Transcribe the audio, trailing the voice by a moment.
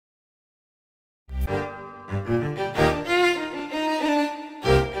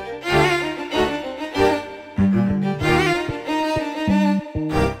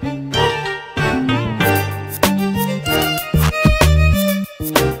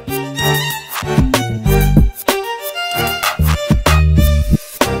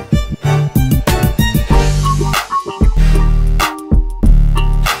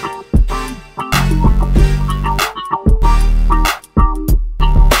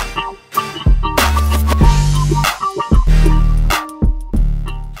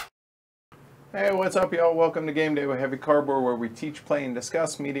what's up, y'all? Welcome to Game Day with Heavy Cardboard, where we teach, play, and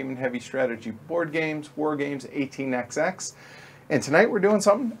discuss medium and heavy strategy board games, war games, 18xx. And tonight we're doing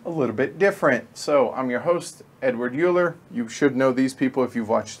something a little bit different. So I'm your host, Edward Euler. You should know these people if you've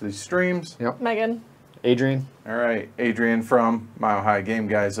watched these streams. Yep. Megan. Adrian. All right, Adrian from Mile High Game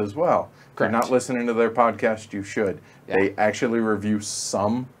Guys as well. If you're not listening to their podcast, you should. Yeah. They actually review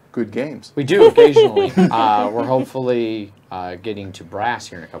some good games. We do occasionally. We're hopefully getting to brass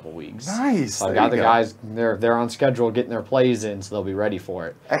here in a couple weeks. Nice. So I've got the guys, they're on schedule getting their plays in, so they'll be ready for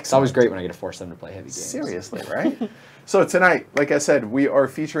it. Excellent. It's always great when I get to force them to play heavy games. Seriously, right? So tonight, like I said, we are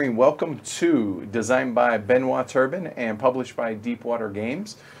featuring Welcome to, designed by Benoit Turbin and published by Deepwater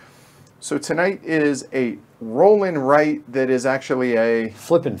Games. So tonight is a roll and write that is actually a...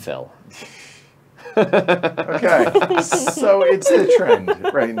 Flip and fill. Okay, so it's the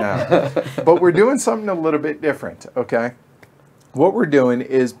trend right now. But we're doing something a little bit different, okay? What we're doing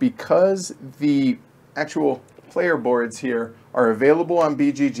is, because the actual player boards here are available on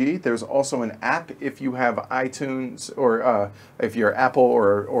BGG, there's also an app if you have iTunes or if you're Apple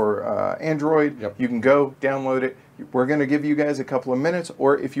or Android. Yep. You can go download it. We're going to give you guys a couple of minutes,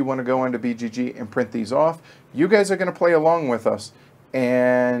 or if you want to go onto BGG and print these off, you guys are going to play along with us.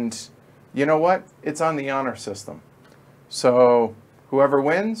 And you know what? It's on the honor system. So whoever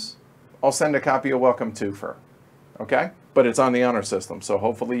wins, I'll send a copy of Welcome to for. Okay? But it's on the honor system. So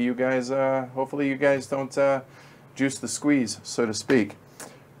hopefully you guys don't juice the squeeze, so to speak.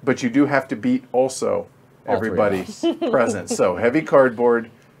 But you do have to beat also everybody present. So Heavy Cardboard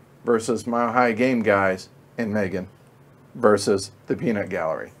versus Mile High Game Guys and Megan versus the Peanut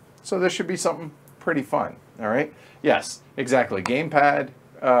Gallery. So this should be something pretty fun. All right? Yes, exactly. Gamepad.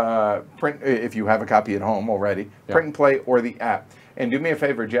 Print if you have a copy at home already. Yep. Print and play or the app. And do me a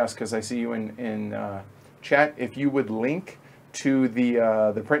favor, Jess, because I see you in chat. If you would link to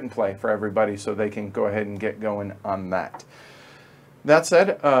the print and play for everybody, so they can go ahead and get going on that. That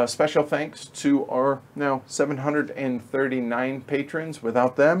said, special thanks to our now 739 patrons.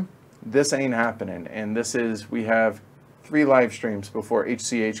 Without them, this ain't happening. And this is, we have 3 live streams before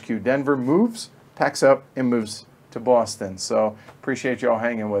HCHQ Denver packs up and moves to Boston. So appreciate y'all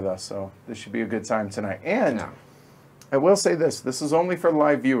hanging with us. So this should be a good time tonight. And I will say this is only for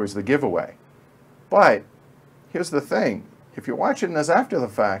live viewers, the giveaway. But here's the thing. If you're watching this after the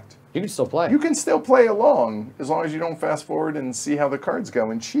fact, you can still play. You can still play along, as long as you don't fast forward and see how the cards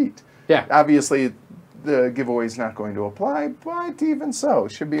go and cheat. Yeah. Obviously, the giveaway is not going to apply, but even so,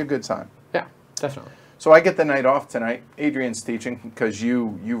 it should be a good time. Yeah, definitely. So I get the night off tonight. Adrian's teaching, because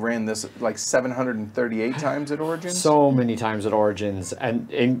you ran this like 738 times at Origins? So many times at Origins,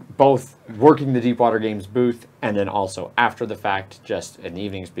 and in both working the Deepwater Games booth and then also after the fact, just in the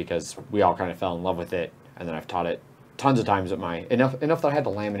evenings, because we all kind of fell in love with it, and then I've taught it tons of times at enough that I had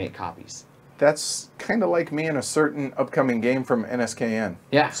to laminate copies. That's kind of like me in a certain upcoming game from NSKN.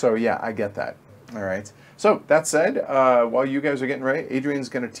 Yeah. So yeah, I get that. All right. So that said, while you guys are getting ready, Adrian's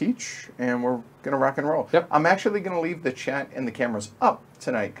going to teach, and we're going to rock and roll. Yep. I'm actually going to leave the chat and the cameras up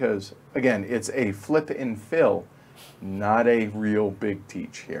tonight because, again, it's a flip and fill, not a real big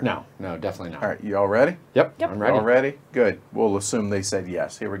teach here. No, definitely not. All right, you all ready? Yep. I'm ready. All ready? Good. We'll assume they said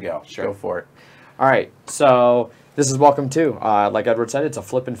yes. Here we go. Sure. Go for it. All right, so this is Welcome to. Like Edward said, it's a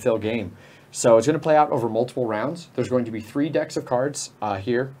flip and fill game. So it's going to play out over multiple rounds. There's going to be 3 decks of cards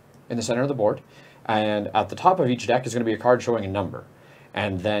here in the center of the board. And at the top of each deck is going to be a card showing a number.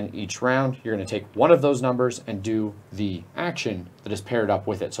 And then each round, you're going to take one of those numbers and do the action that is paired up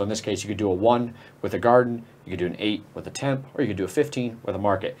with it. So in this case, you could do a 1 with a garden, you could do an 8 with a temp, or you could do a 15 with a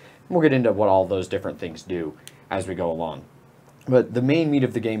market. And we'll get into what all those different things do as we go along. But the main meat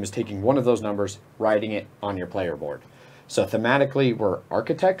of the game is taking one of those numbers, writing it on your player board. So thematically, we're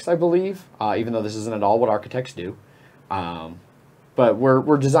architects, I believe, even though this isn't at all what architects do. But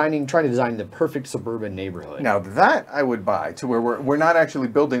we're trying to design the perfect suburban neighborhood. Now that I would buy, to where we're not actually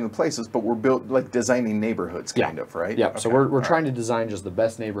building the places, but we're designing neighborhoods, kind of, right? Yeah. Okay. So we're trying to design just the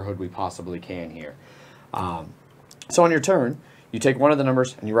best neighborhood we possibly can here. So on your turn, you take one of the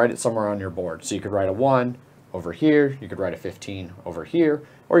numbers and you write it somewhere on your board. So you could write a 1 over here, you could write a 15 over here,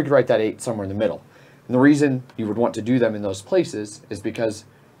 or you could write that 8 somewhere in the middle. And the reason you would want to do them in those places is because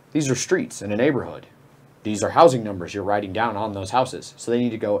these are streets in a neighborhood. These are housing numbers you're writing down on those houses. So they need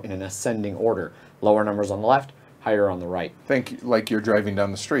to go in an ascending order. Lower numbers on the left, higher on the right. Think like you're driving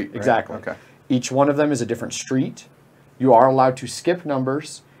down the street, right? Exactly. Okay. Each one of them is a different street. You are allowed to skip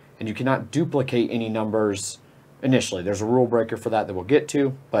numbers, and you cannot duplicate any numbers initially. There's a rule breaker for that we'll get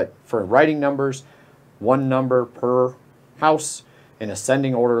to. But for writing numbers, 1 number per house in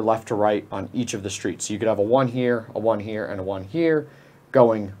ascending order left to right on each of the streets. So you could have a 1 here, a 1 here, and a 1 here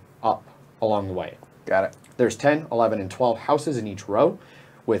going up along the way. Got it. There's 10, 11, and 12 houses in each row,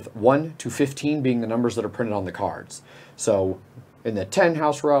 with 1 to 15 being the numbers that are printed on the cards. So in the 10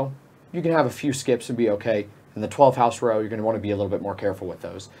 house row, you can have a few skips and be okay. In the 12 house row, you're going to want to be a little bit more careful with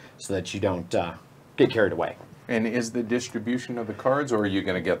those so that you don't get carried away. And is the distribution of the cards, or are you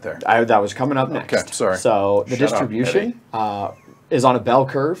going to get there? That was coming up next. Okay, sorry. So the distribution is on a bell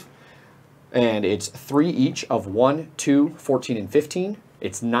curve, and it's 3 each of 1, 2, 14, and 15.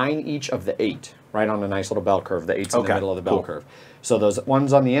 It's 9 each of the 8, right on a nice little bell curve. The 8's in the middle of the bell curve. So those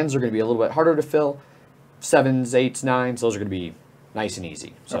ones on the ends are going to be a little bit harder to fill. 7s, 8s, 9s, those are going to be nice and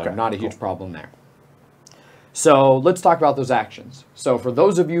easy. So not a huge problem there. So let's talk about those actions. So for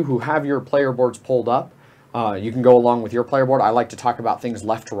those of you who have your player boards pulled up, you can go along with your player board. I like to talk about things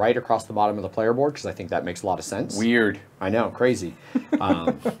left to right across the bottom of the player board because I think that makes a lot of sense. Weird. I know, crazy.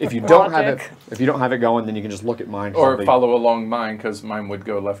 If you don't have it going, then you can just look at mine. Or follow along mine, because mine would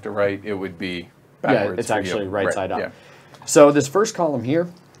go left to right. It would be backwards. Yeah, it's actually right side up. Yeah. So this first column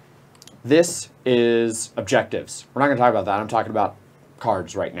here, this is objectives. We're not going to talk about that. I'm talking about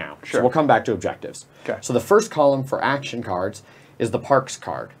cards right now. Sure. So we'll come back to objectives. Okay. So the first column for action cards is the parks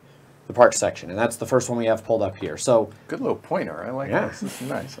card, the parks section, and that's the first one we have pulled up here. So good little pointer. I like this. This is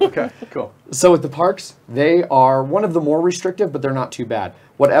nice. Okay, cool. So with the parks, they are one of the more restrictive, but they're not too bad.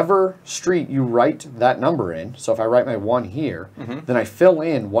 Whatever street you write that number in, so if I write my 1 here, then I fill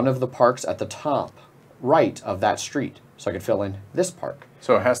in one of the parks at the top right of that street. So I could fill in this park.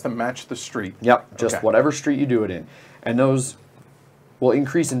 So it has to match the street. Yep, just whatever street you do it in. And those will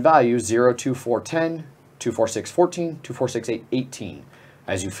increase in value 0, 2, 4, 10, 2, 4, 6, 14, 2, 4, 6, 8, 18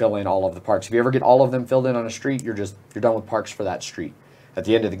 as you fill in all of the parks. If you ever get all of them filled in on a street, you're done with parks for that street. At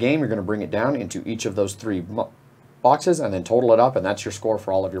the end of the game, you're going to bring it down into each of those 3 boxes and then total it up, and that's your score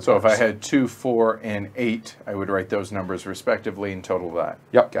for all of your parks. So if I had 2, 4, and 8, I would write those numbers respectively and total that.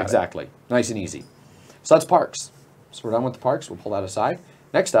 Yep, exactly. Nice and easy. So that's parks. So we're done with the parks. We'll pull that aside.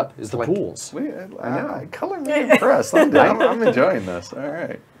 Next up is the pools. I know. Color me impressed. I'm enjoying this. All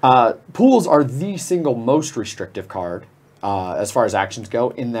right. Pools are the single most restrictive card as far as actions go,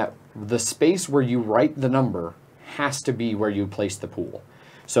 in that the space where you write the number has to be where you place the pool.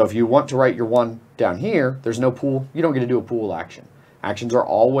 So if you want to write your 1 down here, there's no pool. You don't get to do a pool action. Actions are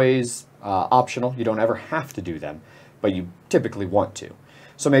always optional. You don't ever have to do them, but you typically want to.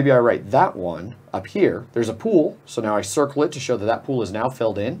 So maybe I write that 1 up here. There's a pool, so now I circle it to show that that pool is now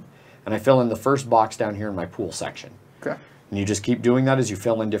filled in, and I fill in the first box down here in my pool section. Okay. And you just keep doing that as you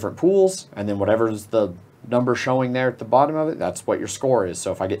fill in different pools, and then whatever's the number showing there at the bottom of it, that's what your score is.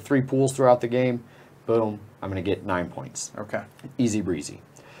 So if I get 3 pools throughout the game, boom, I'm going to get 9 points. Okay. Easy breezy.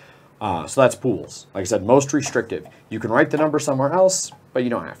 So that's pools. Like I said, most restrictive. You can write the number somewhere else, but you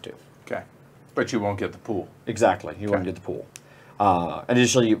don't have to. Okay. But you won't get the pool. Exactly. You won't get the pool.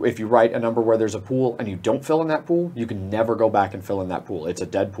 Additionally, if you write a number where there's a pool and you don't fill in that pool, you can never go back and fill in that pool. It's a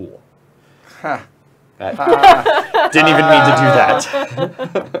dead pool. Ha. Didn't even mean to do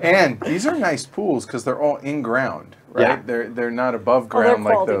that. And these are nice pools because they're all in ground, right? Yeah. They're not above ground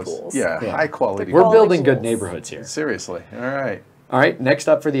like those. Pools. Yeah, high quality. We're pools. building good neighborhoods here. Seriously. All right. All right, next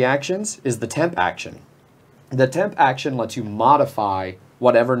up for the actions is the temp action. The temp action lets you modify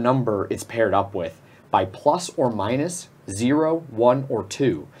whatever number it's paired up with by plus or minus 0, 1, or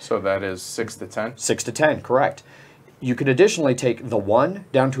 2. So that is 6 to 10? 6 to 10, correct. You could additionally take the 1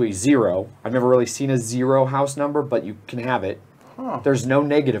 down to a 0. I've never really seen a 0 house number, but you can have it. Huh. There's no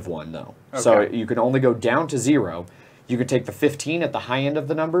 -1, though. Okay. So you can only go down to 0. You could take the 15 at the high end of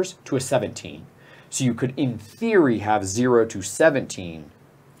the numbers to a 17. So you could, in theory, have 0 to 17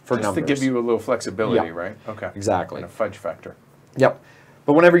 for Just numbers. to give you a little flexibility, Yep. right? Okay. Exactly. And a fudge factor. Yep.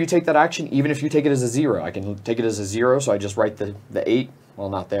 But whenever you take that action, even if you take it as a 0, I can take it as a 0, so I just write the 8. Well,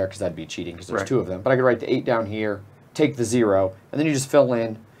 not there, because that'd be cheating, because there's 2 of them. But I could write the 8 down here, take the 0, and then you just fill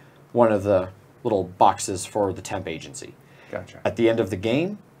in one of the little boxes for the temp agency. Gotcha. At the end of the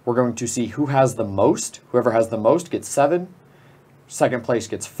game, we're going to see who has the most. Whoever has the most gets 7. Second place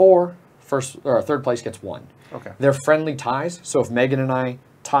gets 4. Third place gets 1. Okay. They're friendly ties, so if Megan and I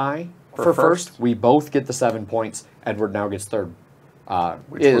tie for first, we both get the 7 points. Edward now gets third.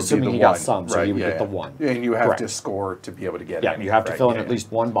 Which would assuming be the he got 1, some, so right, he would yeah, get the yeah. 1. And you have Correct. to score to be able to get it. Yeah, you have to right, fill in yeah, at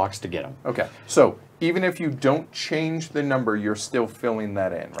least 1 box to get them. Okay. So even if you don't change the number, you're still filling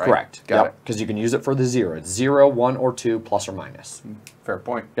that in, right? Correct. Got it. Because you can use it for the 0. It's 0, 1, or 2, plus or minus. Fair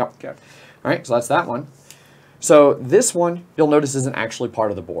point. Yep. Okay. All right, so that's that one. So this one, you'll notice, isn't actually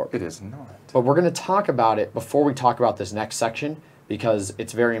part of the board. It is not. But we're going to talk about it before we talk about this next section, because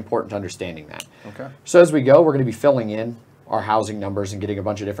it's very important to understanding that. Okay. So as we go, we're going to be filling in our housing numbers and getting a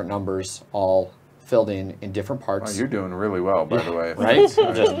bunch of different numbers all filled in different parts. Oh, you're doing really well, by the way. Right?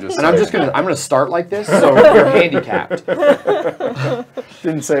 I'm gonna start like this, so you're handicapped.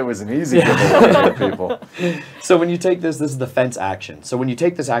 Didn't say it was an easy giveaway here, people. So when you take this is the fence action. So when you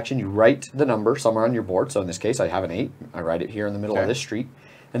take this action, you write the number somewhere on your board. So in this case, I have an 8. I write it here in the middle of this street.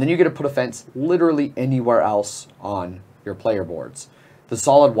 And then you get to put a fence literally anywhere else on your player boards. The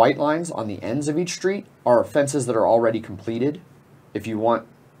solid white lines on the ends of each street are fences that are already completed. If you want,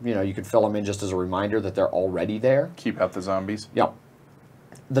 you could fill them in just as a reminder that they're already there. Keep out the zombies. Yep.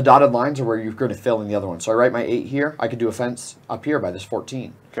 The dotted lines are where you're going to fill in the other one. So I write my 8 here. I could do a fence up here by this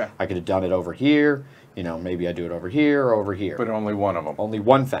 14. Okay. I could have done it over here. Maybe I do it over here or over here. But only one of them. Only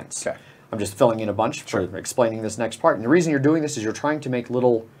one fence. Okay. I'm just filling in a bunch for explaining this next part. And the reason you're doing this is you're trying to make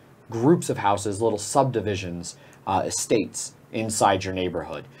little groups of houses, little subdivisions, estates inside your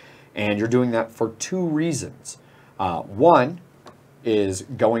neighborhood. And you're doing that for 2 reasons. One is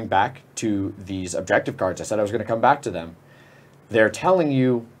going back to these objective cards. I said I was going to come back to them. They're telling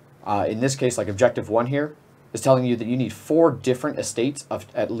you, in this case, like objective 1 here, is telling you that you need 4 different estates of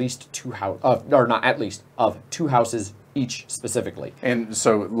at least 2 houses, or not at least, of 2 houses each specifically. And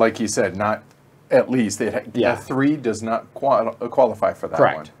so, like you said, not at least. 3 does not qualify for that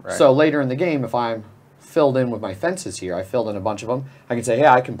Correct. one. Right? So later in the game, if I'm filled in with my fences here, I filled in a bunch of them, I can say, hey,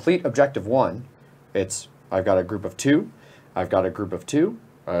 I complete objective 1. I've got a group of 2, I've got a group of 2,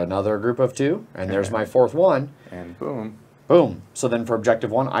 another group of 2, and there's my 4th one. And boom. Boom. So then for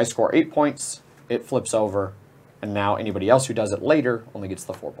objective 1, I score 8 points, it flips over, and now anybody else who does it later only gets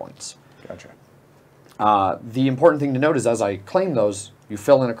the 4 points. Gotcha. The important thing to note is as I claim those, you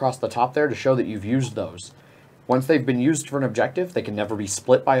fill in across the top there to show that you've used those. Once they've been used for an objective, they can never be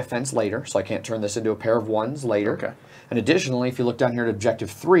split by a fence later, so I can't turn this into a pair of 1s later. Okay. And additionally, if you look down here at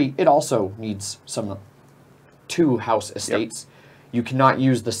objective 3, it also needs some 2 house estates. Yep. You cannot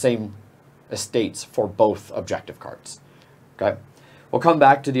use the same estates for both objective cards. Okay? We'll come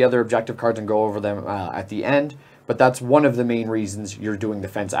back to the other objective cards and go over them at the end, but that's one of the main reasons you're doing the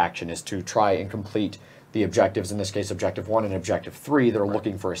fence action, is to try and complete the objectives, in this case objective 1 and objective 3, that are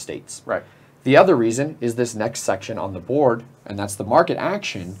looking for estates. Right. The other reason is this next section on the board, and that's the market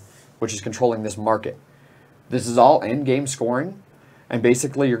action, which is controlling this market. This is all end game scoring, and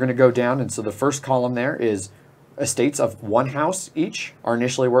basically you're going to go down, and so the first column there is estates of 1 house each are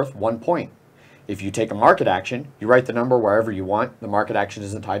initially worth 1 point. If you take a market action, you write the number wherever you want. The market action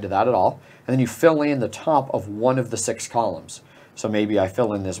isn't tied to that at all. And then you fill in the top of one of the 6 columns. So maybe I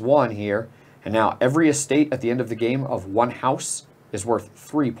fill in this 1 here, and now every estate at the end of the game of 1 house is worth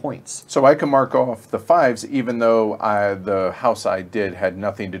 3 points. So I can mark off the 5s even though the house I did had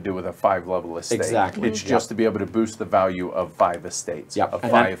nothing to do with a 5-level estate. Exactly. It's just to be able to boost the value of 5 estates, of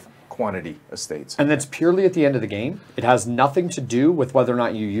 5 quantity estates. And that's purely at the end of the game. It has nothing to do with whether or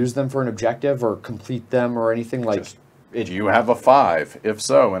not you use them for an objective or complete them or anything like it. Do you have a 5? If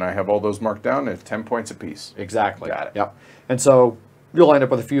so, and I have all those marked down, it's 10 points apiece. Exactly. Got it. Yep. And so you'll end up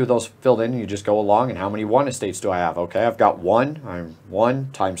with a few of those filled in, and you just go along, and how many 1 estates do I have? Okay, I've got 1.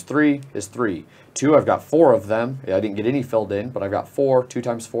 1 times 3 is 3. 2, I've got 4 of them. I didn't get any filled in, but I've got 4. 2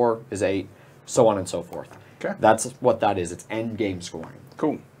 times 4 is 8, so on and so forth. Okay. That's what that is. It's end game scoring.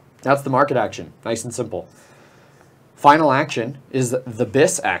 Cool. That's the market action. Nice and simple. Final action is the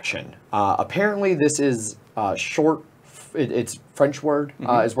bis action. Apparently this is short. It's French word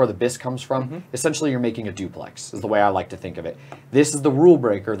is where the bis comes from. Essentially, you're making a duplex is the way I like to think of it. This is the rule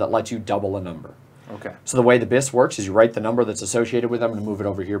breaker that lets you double a number. Okay. So the way the bis works is you write the number that's associated with them and move it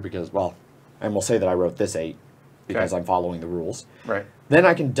over here because, well, and we'll say that I wrote this 8 because I'm following the rules. Right. Then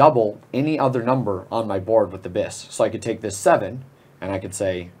I can double any other number on my board with the bis. So I could take this 7 and I could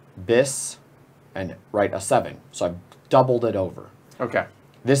say bis and write a 7. So I've doubled it over. Okay.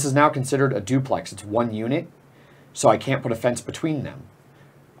 This is now considered a duplex. It's 1 unit, so I can't put a fence between them.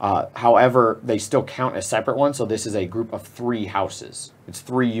 However, they still count as separate ones, so this is a group of 3 houses. It's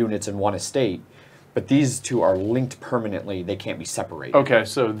 3 units in 1 estate, but these 2 are linked permanently. They can't be separated. Okay,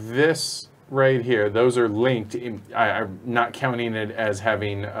 so this right here, those are linked. I'm not counting it as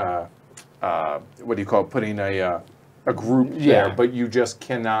having, what do you call it, putting a group there, but you just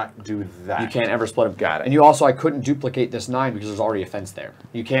cannot do that. You can't ever split them. Got it. And you also, I couldn't duplicate this 9 because there's already a fence there.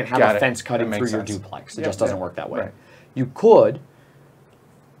 You can't have a fence cutting through your duplex. It just doesn't work that way. Right. You could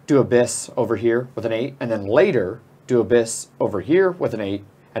do a bis over here with an 8, and then later do a bis over here with an 8,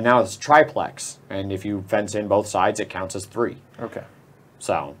 and now it's triplex. And if you fence in both sides, it counts as 3. Okay.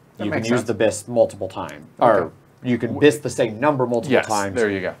 So That you can makes use sense. the bis multiple times. Okay. Or you can bis the same number multiple Yes, times. there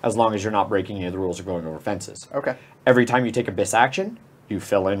you go. As long as you're not breaking any of the rules or going over fences. Okay. Every time you take a bis action, you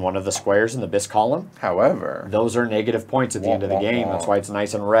fill in one of the squares in the bis column. However, Those are negative points at the end of the game. That's why it's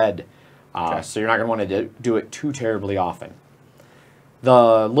nice and red. So you're not going to want to do it too terribly often.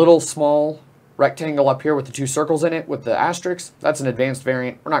 The little small rectangle up here with the 2 circles in it with the asterisks, that's an advanced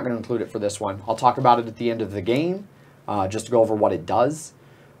variant. We're not going to include it for this one. I'll talk about it at the end of the game, just to go over what it does,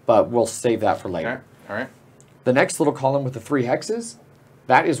 but we'll save that for later. Okay. All right. The next little column with the 3 hexes,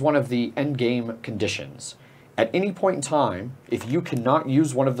 that is one of the end game conditions. At any point in time, if you cannot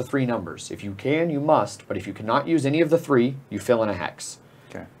use one of the 3 numbers, if you can, you must, but if you cannot use any of the 3, you fill in a hex.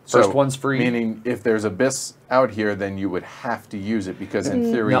 Okay. First one's free. Meaning, if there's a bis out here, then you would have to use it because in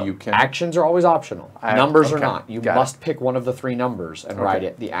theory No, you can. actions are always optional. Numbers are okay, not. You got must pick one of the 3 numbers and write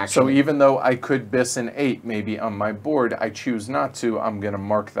it. The action. So even though I could bis an 8 maybe on my board, I choose not to. I'm going to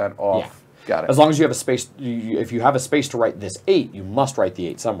mark that off. Yeah. Got it. As long as you have a space, if you have a space to write this 8, you must write the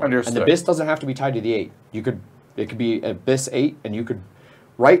 8 somewhere. Understood. And the bis doesn't have to be tied to the 8. It could be a bis 8, and you could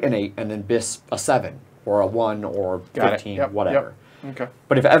write an 8 and then bis a 7 or a 1 or 15, Yep, whatever. Yep. Okay.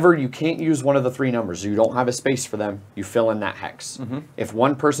 But if ever you can't use one of the 3 numbers, you don't have a space for them, you fill in that hex. If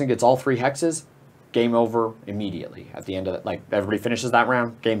one person gets all 3 hexes, game over immediately. At the end of it, like everybody finishes that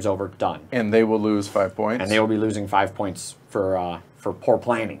round, game's over, done. And they will lose 5 points. And they will be losing 5 points for poor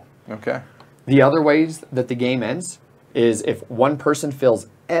planning. Okay. The other ways that the game ends is if one person fills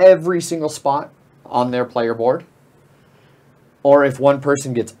every single spot on their player board, or if one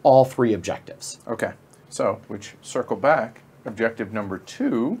person gets all 3 objectives. Okay. So, which circle back, objective number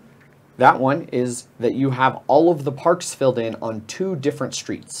 2. That one is that you have all of the parks filled in on 2 different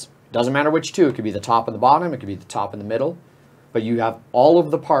streets. Doesn't matter which 2. It could be the top and the bottom. It could be the top and the middle. But you have all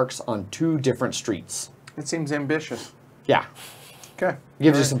of the parks on 2 different streets. It seems ambitious. Yeah. Okay.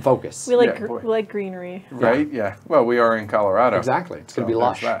 Gives you some focus. We like Yeah, boy. we like greenery. Right? Yeah. Well, we are in Colorado. Exactly. It's going to be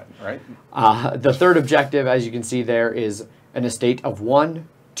there's lush. that, right? The third objective, as you can see there, is an estate of 1,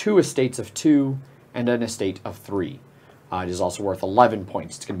 2 estates of 2, and an estate of 3. It is also worth 11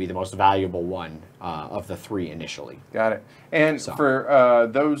 points. It's going to be the most valuable one of the 3 initially. Got it. And for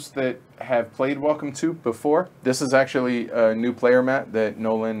those that have played Welcome to before, this is actually a new player mat that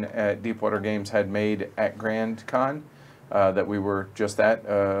Nolan at Deepwater Games had made at Grand Con that we were just at,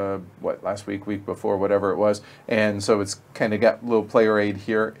 last week before, whatever it was. And so it's kind of got a little player aid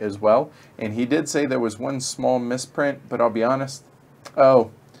here as well. And he did say there was one small misprint, but I'll be honest.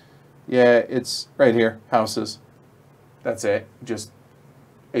 Oh, yeah, it's right here, houses. That's it. Just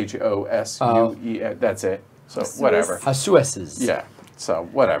Housue. That's it. So whatever. Hasueses. Yeah. So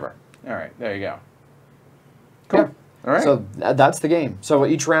whatever. All right. There you go. Cool. Yeah. All right. So that's the game. So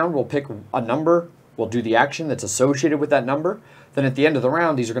each round we'll pick a number. We'll do the action that's associated with that number. Then at the end of the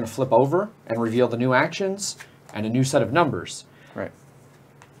round, these are going to flip over and reveal the new actions and a new set of numbers. Right.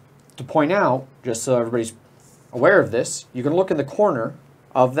 To point out, just so everybody's aware of this, you can look in the corner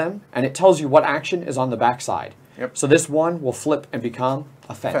of them, and it tells you what action is on the back side. Yep. So this one will flip and become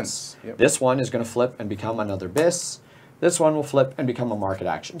a fence. Yep. This one is going to flip and become another bis. This one will flip and become a market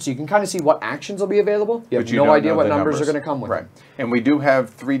action. So you can kind of see what actions will be available. You have no idea what numbers are going to come with right. them. And we do have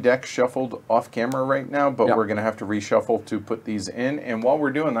 3 decks shuffled off camera right now, but Yep. we're going to have to reshuffle to put these in. And while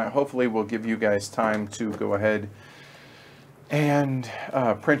we're doing that, hopefully we'll give you guys time to go ahead and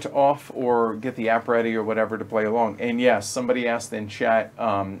print off or get the app ready or whatever to play along. And yes, somebody asked in chat,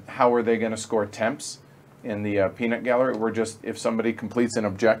 how are they going to score temps in the peanut gallery? We're just, if somebody completes an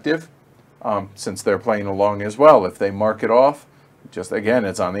objective, since they're playing along as well, if they mark it off, just again,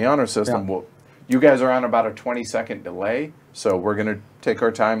 it's on the honor system. Yeah. Well, you guys are on about a 20-second delay, so we're going to take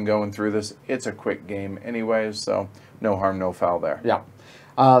our time going through this. It's a quick game anyways, so no harm, no foul there. Yeah.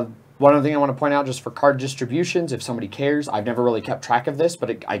 One other thing I want to point out just for card distributions, if somebody cares, I've never really kept track of this,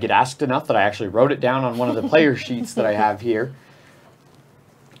 but I get asked enough that I actually wrote it down on one of the player sheets that I have here.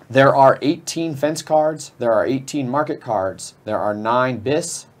 There are 18 fence cards, there are 18 market cards, there are 9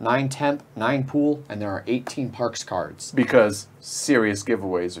 bis, 9 temp, 9 pool, and there are 18 parks cards. Because serious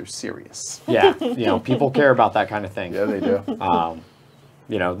giveaways are serious. Yeah, people care about that kind of thing. Yeah, they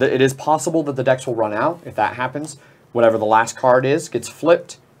do. It is possible that the decks will run out. If that happens, whatever the last card is gets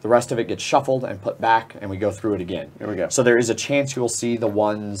flipped, the rest of it gets shuffled and put back, and we go through it again. Here we go. So there is a chance you will see the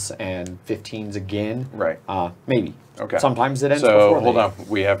 1s and 15s again. Right. Maybe. Okay. Sometimes it ends so before hold on,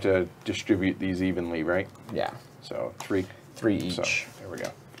 we have to distribute these evenly, right? Yeah. So 3 each. So, there we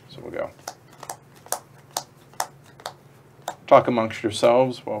go. So we'll go. Talk amongst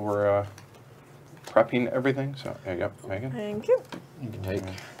yourselves while we're prepping everything. So there you go, Megan. Thank you. You can take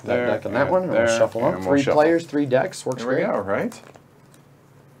There, that deck and that one, and there, we'll shuffle and up. we'll 3 shuffle. players, 3 decks. Works There we great. go, right?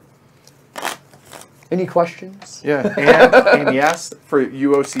 Any questions? Yeah, and yes, for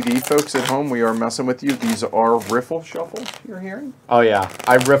you OCD folks at home, we are messing with you. These are riffle shuffles you're hearing. Oh yeah,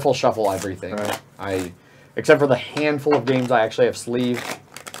 I riffle shuffle everything. Right. Except for the handful of games I actually have sleeved.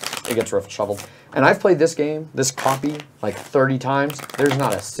 it gets riffle shuffled. And I've played this game, this copy, like 30 times. There's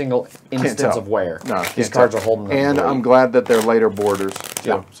not a single instance of wear. No, these cards are holding them. And great. I'm glad that they're lighter borders too.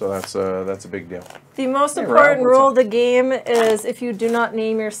 Yeah. So that's a big deal. The most Hey, important Rob, what's rule up? of the game is if you do not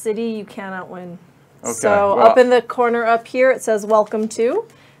name your city, you cannot win. Okay, So well- up in the corner up here, it says welcome to,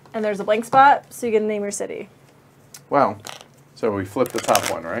 and there's a blank spot, so you get to name your city. Wow. So we flip the top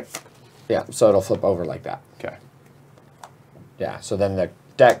one, right? Yeah, so it'll flip over like that. Okay. Yeah, so then the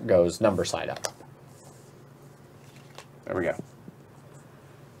deck goes number side up. There we go.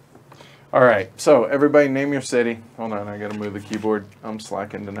 All right. So everybody name your city. Hold on, I got to move the keyboard. I'm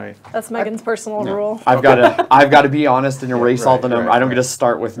slacking tonight. That's Megan's personal rule. I've got to be honest and erase all the numbers. right, I don't right. get to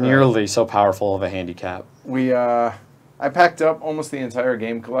start with nearly so powerful of a handicap. I packed up almost the entire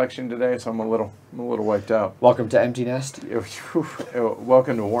game collection today, so I'm a little wiped out. Welcome to Empty Nest.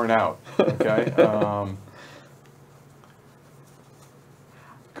 Welcome to Worn Out. Okay.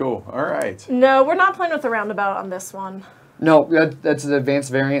 Cool. All right. No, we're not playing with the roundabout on this one. No, that's the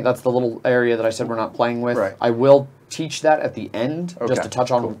advanced variant. That's the little area that I said we're not playing with. Right. I will teach that at the end, just Okay, to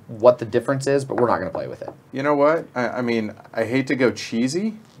touch on what the difference is, but we're not going to play with it. You know what? I mean, I hate to go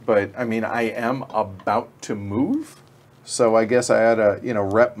cheesy, but I mean, I am about to move. So I guess I ought to,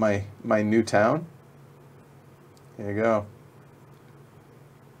 rep my new town. There you go.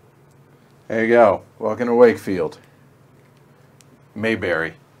 There you go. Welcome to Wakefield.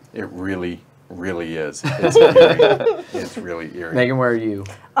 Mayberry. It really, really is. It's eerie. It's really eerie. Megan, where are you?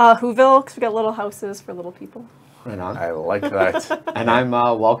 Whoville, because we got little houses for little people. Right on. I like that. And I'm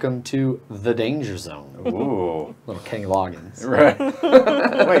welcome to the Danger Zone. Ooh. Little Kenny Loggins. Right.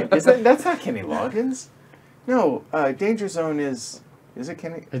 Wait, that's not Kenny Loggins? No, Danger Zone is it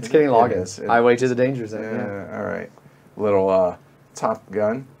Kenny? It's Kenny Loggins. It is. Highway to the Danger Zone. Yeah, all right. Little Top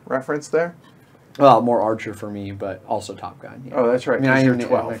Gun reference there. Well, more Archer for me, but also Top Gun. Yeah. Oh, that's right. I mean, I you're am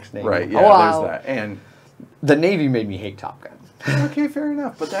 12. mixed Navy. Right, yeah, Oh, wow. there's that. And, The Navy made me hate Top Gun. okay, fair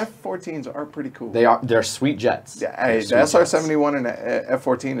enough. But the F-14s are pretty cool. They're sweet jets. Yeah, They're the sweet jets. SR-71 and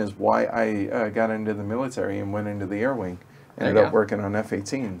F-14 is why I got into the military and went into the Air Wing. Ended There you up go. working on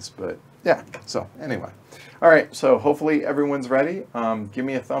F-18s, but yeah. So anyway, all right. So hopefully everyone's ready. Give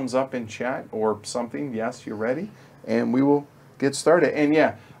me a thumbs up in chat or something. Yes, you're ready, and we will get started. And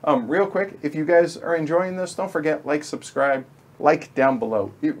yeah, real quick, if you guys are enjoying this, don't forget subscribe, like down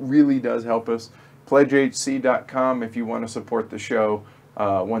below. It really does help us. PledgeHC.com if you want to support the show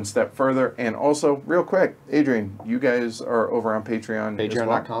one step further. And also, real quick, Adrian, you guys are over on Patreon. as well.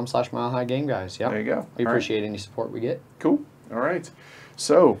 Patreon.com/MileHighGameGuys. Yep. There you go. We All appreciate any support we get. Cool. All right.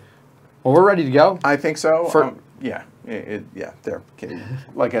 So Well, we're ready to go. I think so. For- yeah. Yeah. There. Okay.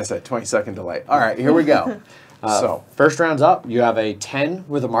 Like I said, 20-second delay. All right. Here we go. So First round's up. You have a 10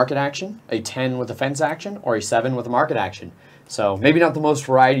 with a market action, a 10 with a fence action, or a 7 with a market action. So maybe not the most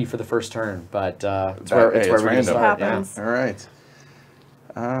variety for the first turn, but it's where it's we can random. start. It happens. all right.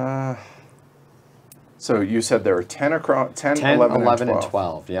 So you said there were 10 across 10, 10, 11, and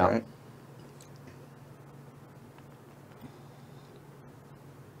 12. Yeah. Right?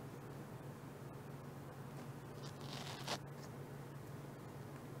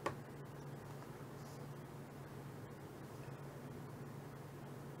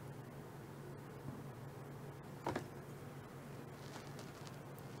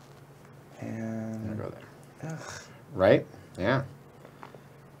 And Go there. Right? Yeah.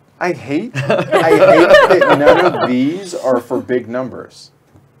 I hate that none of these are for big numbers.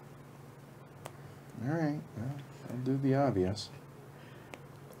 All right, well, I'll do the obvious.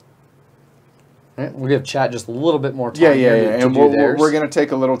 All right, we'll give chat just a little bit more time. Yeah, here to and do theirs. we're going to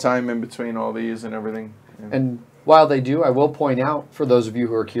take a little time in between all these and everything. And while they do, I will point out for those of you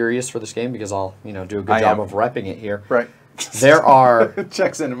who are curious for this game, because I'll do a good I job am. of repping it here. Right. There are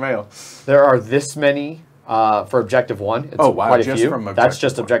Checks in the mail. this many for objective 1. It's Oh, wow, quite a just few. from That's objective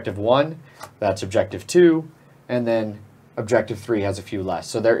just one. objective 1. That's objective 2, and then objective 3 has a few less.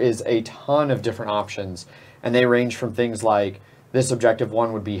 So there is a ton of different options, and they range from things like this objective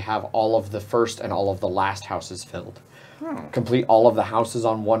 1 would be have all of the first and all of the last houses filled. Complete all of the houses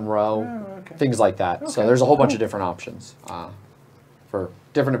on one row, okay. things like that. So Okay, there's a whole bunch of different options for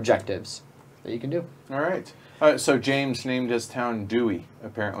different objectives that you can do. All right. So James named his town Dewey,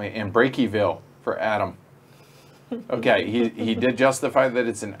 apparently, and Breakyville for Adam. Okay, he did justify that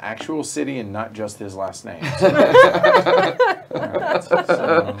it's an actual city and not just his last name.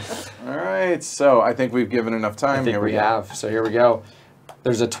 All right, so I think we've given enough time. I think Here we go. have. So here we go.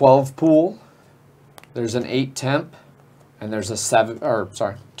 There's a 12 pool, there's an 8 temp, and there's a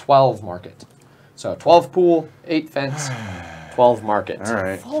 12 market. So 12 pool, 8 fence, 12 market. All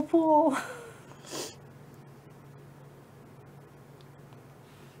right. Full pool.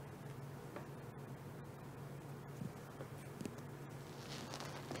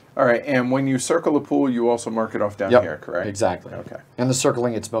 All right, and when you circle a pool, you also mark it off down Yep, here, correct? exactly. Okay. And the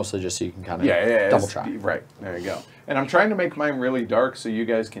circling, it's mostly just so you can kind of double track. Right, there you go. And I'm trying to make mine really dark so you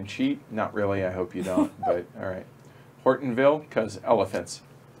guys can cheat. Not really, I hope you don't, but all right. Hortonville, because elephants.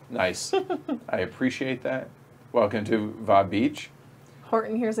 Nice. I appreciate that. Welcome to Va Beach.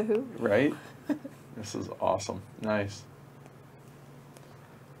 Horton, here's a who. Right? This is awesome. Nice.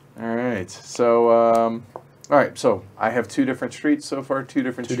 All right, so I have 2 different streets so far, 2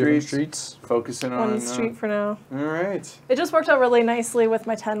 different streets. Focusing on... One street for now. All right. It just worked out really nicely with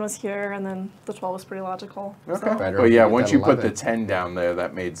my 10 was here, and then the 12 was pretty logical. Okay. So. Better Well, yeah, get once that you put 11. the 10 down there,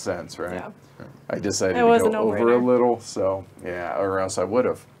 that made sense, right? Yeah. I decided It to was go a over a no-brainer. little, so yeah, or else I would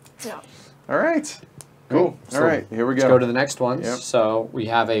have. Yeah. All right. Cool. So All right, here we go. Let's go to the next ones. Yep. So we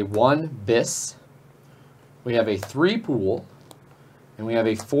have a 1 bis, we have a 3 pool, and we have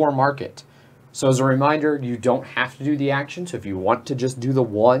a 4 market. So as a reminder, you don't have to do the action. So if you want to just do the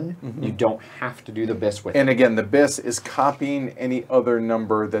 1, you don't have to do the bis with it. And again, the bis is copying any other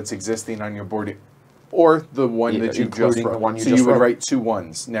number that's existing on your board, or the one that you just including wrote. the one you so just you would wrote. write 2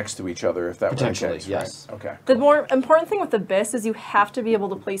 1s next to each other if that were the Potentially, case, yes. right? Okay. The more important thing with the bis is you have to be able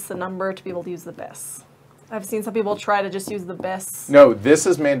to place the number to be able to use the bis. I've seen some people try to just use the bis. No, this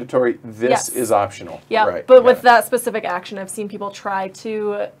is mandatory. This Yes. is optional. Yeah, Right. but with that specific action, I've seen people try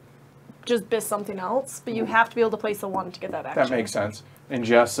to just bis something else, but you have to be able to place a 1 to get that action. That makes sense. And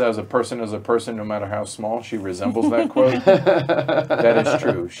Jess says, "A person is a person, no matter how small." She resembles that quote. That is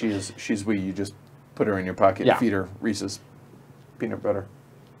true. She's wee. You just put her in your pocket, Yeah. feed her Reese's peanut butter.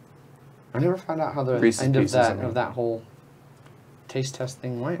 I never found out how the Reese's end of Pieces, I that mean. of that whole taste test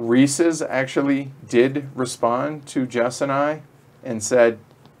thing went. Reese's actually did respond to Jess and I and said,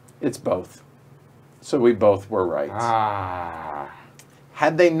 "It's both." So we both were right. Ah.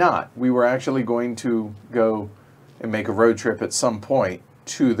 Had they not, we were actually going to go and make a road trip at some point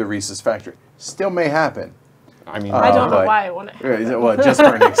to the Reese's factory. Still may happen. I mean, I don't know but- why I want to. Well, just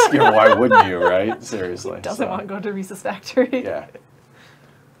for an excuse, why wouldn't you, right? Seriously. Doesn't so, want to go to Reese's factory. Yeah.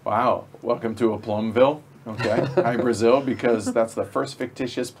 Wow. Welcome to a Plumville. Okay. Hi, Brazil, because that's the first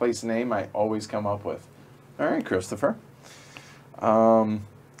fictitious place name I always come up with. All right, Christopher.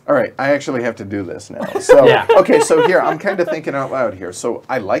 All right, I actually have to do this now. So, Yeah. Okay, so here, I'm kind of thinking out loud here. So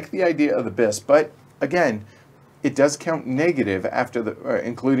I like the idea of the bis, but again, it does count negative after the,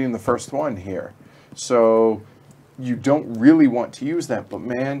 including the first one here. So you don't really want to use that, but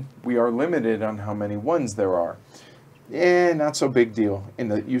man, we are limited on how many 1s there are. Not so big deal.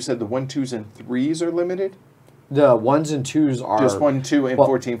 And you said the 1, 2s, and 3s are limited? the 1s and 2s are Just 1, 2, and well,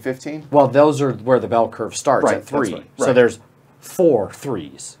 14, 15? Well, those are where the bell curve starts Right, at 3. that's right, So right. there's 4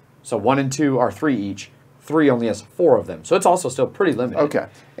 3s. So 1 and 2 are 3 each. 3 only has 4 of them. So it's also still pretty limited. Okay.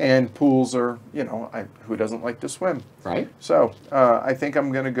 And pools are, you know, who doesn't like to swim? Right? So I think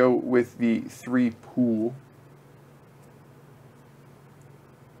I'm going to go with the 3 pool.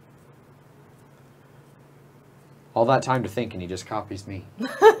 All that time to think, and he just copies me.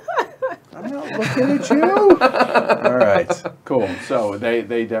 I'm not looking at you. All right. Cool. So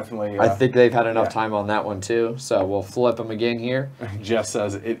they definitely... I think they've had enough yeah. time on that one, too. So we'll flip them again here. Jess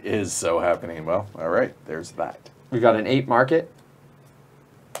says it is so happening. Well, all right. There's that. We've got an 8 market.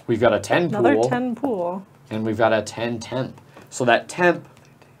 We've got a 10 Another pool. 10 pool. And we've got a 10 temp. So that temp,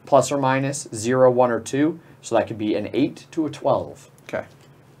 plus or minus 0, 1, or 2. So that could be an 8 to a 12. Okay.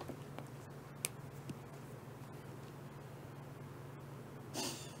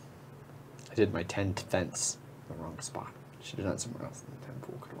 I did my 10 fence in the wrong spot. Should have done somewhere else. And the 10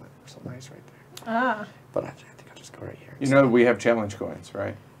 pool could have went so nice right there. Ah. But I think I'll just go right here. You know we have challenge coins,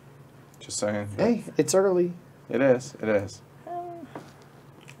 right? Just saying. Hey, it's early. It is. It is.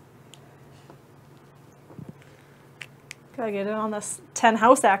 Gotta get in on this 10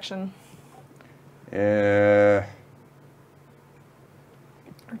 house action. Uh,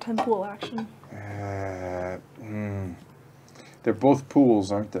 Or 10 pool action. They're both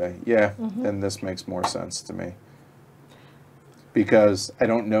pools, aren't they? Yeah, then this makes more sense to me. Because I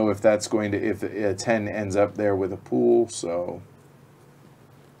don't know if that's going to, if a 10 ends up there with a pool, so.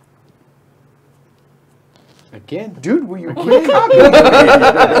 Again. Dude, will you quit copying me?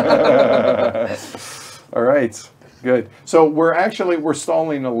 All right, good. So we're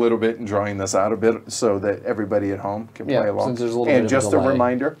stalling a little bit and drawing this out a bit so that everybody at home can Yeah, play along. since there's a little and bit of a just a delay.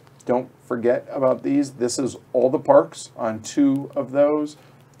 reminder, don't forget about these. This is all the parks on 2 of those,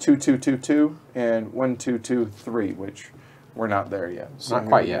 2, 2, 2, 2, and 1, 2, 2, 3, which we're not there yet. So Not here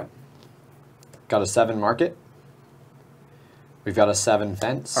quite we yet. Got a 7 market. We've got a 7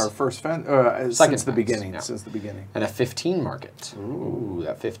 fence. Our first fence Second since the fence, beginning. yeah. Since the beginning. And a 15 market. Ooh,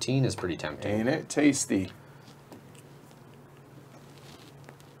 that 15 is pretty tempting. Ain't it tasty?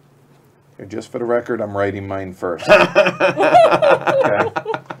 Just for the record, I'm writing mine first. Okay.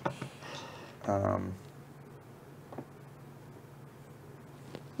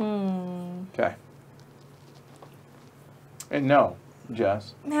 Okay. And no,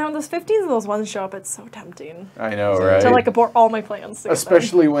 Jess. Now, when those 15s and those ones show up, it's so tempting I know, right? to like abort all my plans. To get them.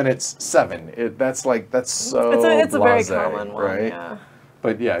 Especially when it's 7. That's so It's a very blasé, common one, right? yeah.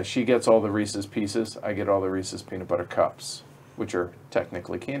 But yeah, she gets all the Reese's Pieces. I get all the Reese's Peanut Butter Cups, which are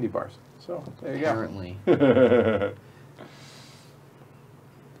technically candy bars. So there you Apparently. go.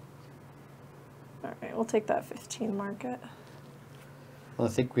 All right, we'll take that 15 market. Well,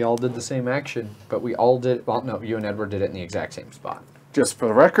 I think we all did the same action, but we all did. Well, no, you and Edward did it in the exact same spot. Just for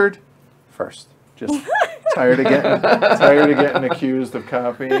the record, first. Just tired of getting accused of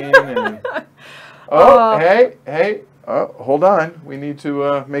copying. And, hey. Hold on. We need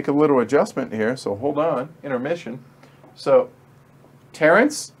to make a little adjustment here. So hold on. Intermission. So,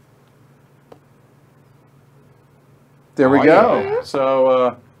 Terrence. There we go. Yeah.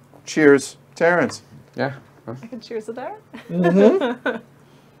 So, cheers, Terrence. Yeah. I can cheers to that.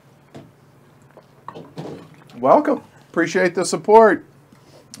 Welcome. Appreciate the support.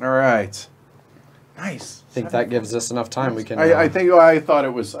 All right. Nice. I think that gives us enough time. We can. I thought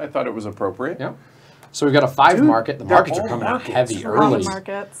it was appropriate. Yeah. So we've got a 5 Dude, market. The they're markets are all coming out markets. heavy A lot of early.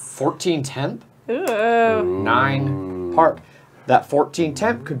 markets. 14 temp, Ooh. 9 park. That 14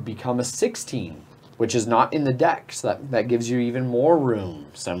 temp could become a 16, which is not in the deck. So that gives you even more room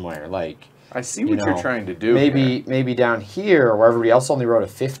somewhere. Like I see what you're trying to do. Maybe down here where everybody else only wrote a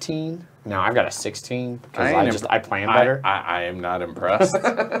 15. Now I've got a 16 because I plan better. I am not impressed.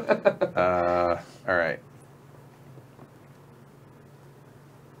 All right.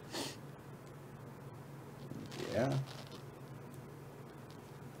 Yeah.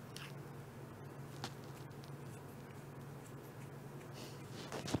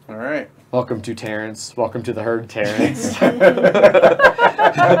 All right. Welcome to Terrence. Welcome to the herd, Terrence.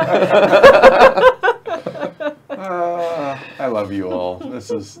 I love you all.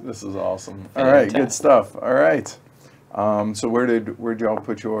 This is awesome. All right, good stuff. All right. So where'd y'all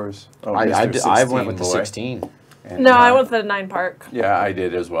put yours? Oh, I went with the boy. 16. And, No, I went for the 9 park. Yeah, I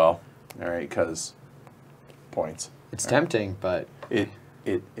did as well. All right, because points. It's tempting, but It's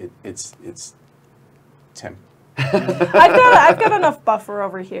temp. I've got enough buffer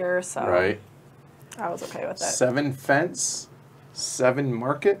over here, so Right. I was okay with it. 7 fence, 7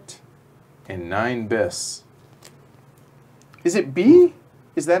 market, and 9 bis. Is it B?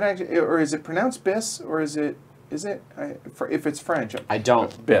 Is that actually, or is it pronounced bis, or is it? If it's French, I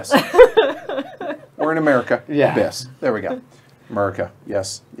don't. bis. We're in America. Yeah. Bis. There we go. America.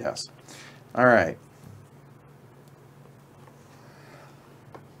 Yes. All right.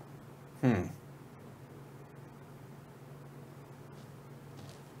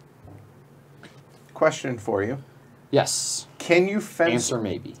 Question for you. Yes. Can you fence? Answer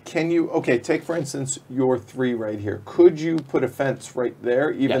maybe. Okay, take for instance your 3 right here. Could you put a fence right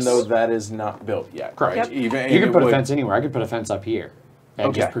there even Yes. though that is not built yet? Correct. Right? Yep. You could put a fence anywhere. I could put a fence up here. And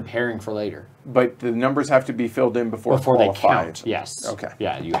Okay. just preparing for later. But the numbers have to be filled in before Before they qualified. count. Yes. Okay.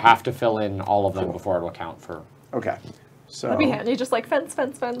 Yeah, you have to fill in all of them before it will count for. Okay. So That'd be handy, just like fence.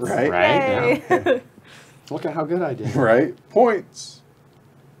 Right. Right, Yay. Look at how good I did. Right? Points.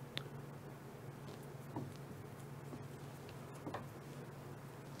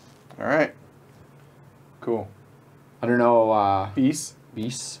 All right. Cool. I don't know. Bis.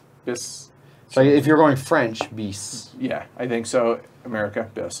 Bis. Bis. So if you're going French, bis. Yeah, I think so. America.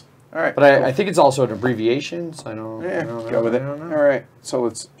 Bis. All right. But I think it's also an abbreviation, so I don't. Yeah, I don't go with it. I don't know. All right, so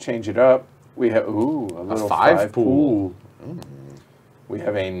let's change it up. We have a little 5 pool. We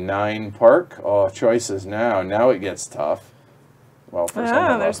have a 9 park. Oh, choices now. Now it gets tough. Well, for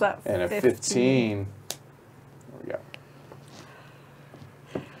some of there's us. that And a 15. 15. There we go.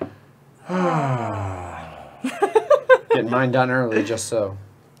 Getting mine done early, just so.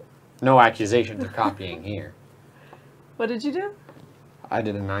 No accusations of copying here. What did you do? I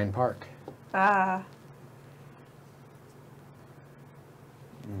did a 9 park. Ah.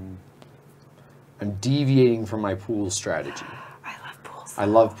 I'm deviating from my pool strategy. I love pools. I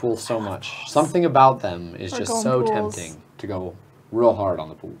love pools so much. Something about them is We're just going so pools. tempting to go real hard on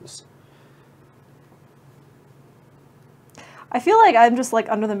the pools. I feel like I'm just like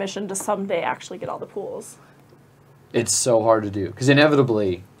under the mission to someday actually get all the pools. It's so hard to do because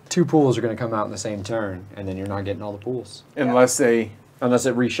inevitably 2 pools are going to come out in the same turn, and then you're not getting all the pools Unless they. unless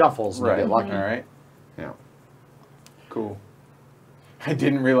it reshuffles and Right. you get lucky. All right. Yeah. Cool. I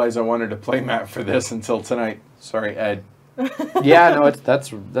didn't realize I wanted to play Matt for this until tonight. Sorry, Ed. Yeah, no,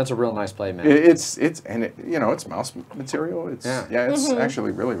 that's a real nice play, man. It's mouse material. It's it's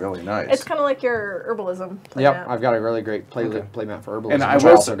actually really nice. It's kind of like your herbalism playmat. Yep, I've got a really great playmat for herbalism, And I which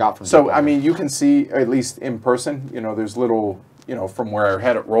will also got from so Deep I mean, you can see at least in person. There's little from where I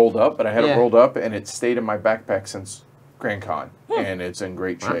had it rolled up, but I had it rolled up and it stayed in my backpack since Grand Con, and it's in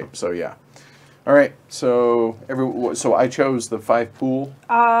great shape. So yeah. All right, so I chose the 5 pool.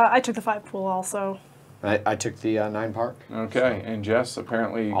 I took the 5 pool also. I took the 9 park. Okay, and Jess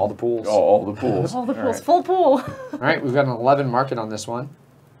apparently All the pools. All the pools. All the pools, right. full pool. All right, we've got an 11 market on this one.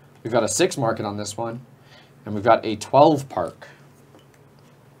 We've got a 6 market on this one, and we've got a 12 park.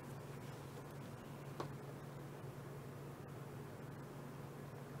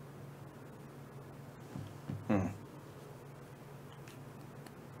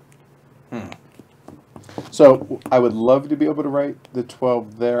 So I would love to be able to write the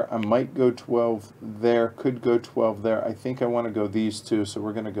 12 there. I might go 12 there, could go 12 there. I think I want to go these two, so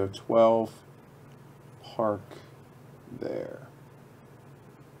we're going to go 12 park there.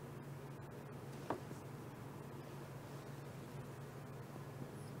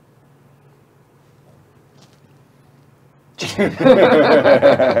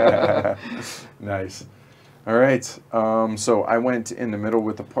 Nice. All right. So I went in the middle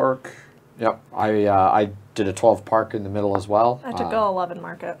with the park. Yep, I did a 12 park in the middle as well. I took a 11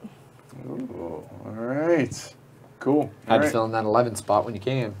 market. Ooh, all right. Cool. Had to fill in that 11 spot when you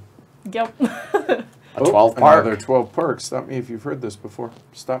can. Yep. A 12 park. Another 12 park. Stop me if you've heard this before.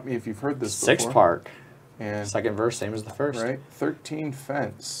 Stop me if you've heard this 6 before. park. And Second verse, same as the first. right, 13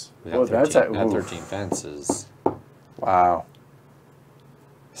 fence. Yeah, Oh, 13, that's a, that oof. 13 fences. Wow.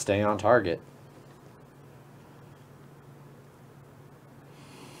 Stay on target.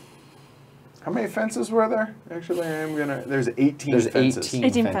 How many fences were there? Actually, there's 18 There's fences.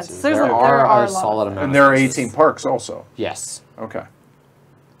 18 fences. fences. There There are are a a lot. solid amount. And there are of fences. 18 parks also. Yes. Okay.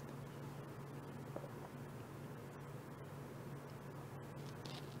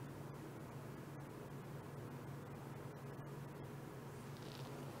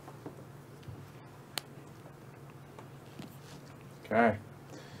 Okay.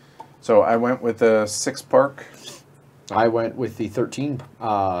 So I went with the 6 park. I went with the 13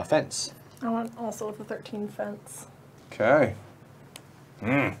 fence. I went also with the 13 fence. Okay.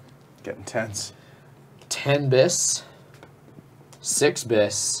 Getting tense. 10 bis, 6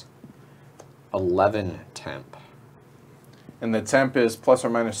 bis, 11 temp. And the temp is plus or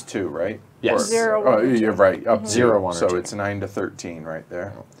minus 2, right? Yes. Or- 0, Oh, 1, or 2. you're right. Up 0, 2. 1, or So 2. it's 9 to 13 right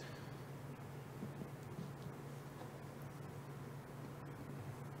there.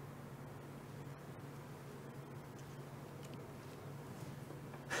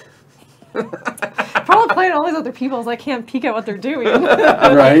 Probably playing all these other people, so I can't peek at what they're doing.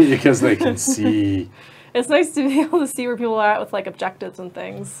 Right? Because they can see. It's nice to be able to see where people are at with like objectives and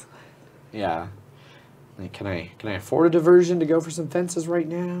things. Yeah. Like, can I afford a diversion to go for some fences right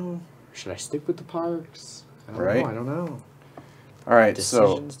now? Or should I stick with the parks? I don't Right. know. I don't know. All right,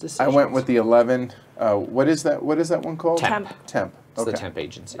 Decisions. so I went with the 11. What is that? What is that one called? Temp. Temp. It's Okay. the temp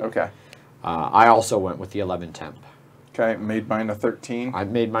agency. Okay. I also went with the 11 temp. Okay. Made mine a 13. I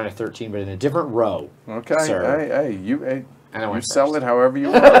made mine a 13, but in a different row. Okay. Sir. Hey, you And I you went sell first. it however you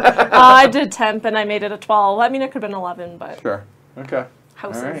want. I did temp and I made it a 12. I mean, it could have been 11, but Sure. Okay.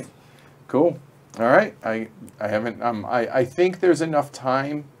 houses. All right. Cool. All right. I haven't. I think there's enough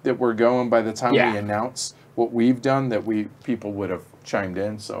time that we're going by the time Yeah. we announce what we've done that people would have chimed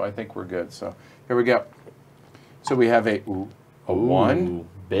in. So I think we're good. So here we go. So we have a 1, Ooh,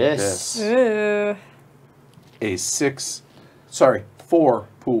 bis. Ooh. a 4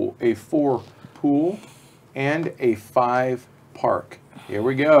 pool, a 4 pool, and a 5 park. Here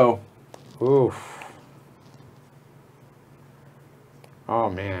we go. Oof. Oh,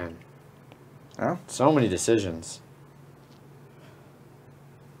 man. Huh? So many decisions.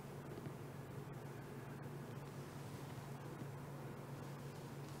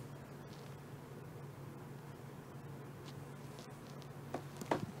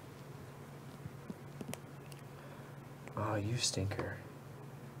 Oh, you stinker.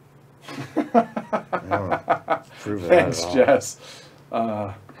 I don't approve of that Thanks, at all. Jess.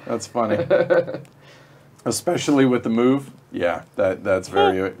 That's funny. Especially with the move. Yeah, that's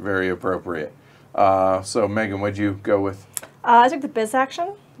very very appropriate. So Megan, what'd you go with? I took the biz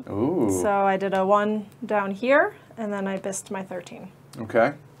action. Ooh. So I did a 1 down here, and then I bissed my 13.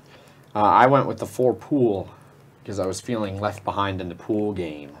 Okay. I went with the 4 pool because I was feeling left behind in the pool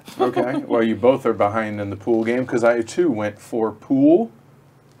game. Okay. Well, you both are behind in the pool game because I too went for pool.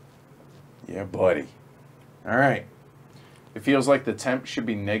 Yeah, buddy. All right. It feels like the temp should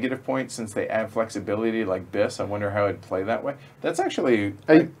be negative points since they add flexibility like BIS. I wonder how it'd play that way. That's actually...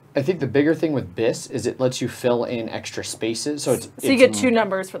 I think the bigger thing with BIS is it lets you fill in extra spaces. So you get 2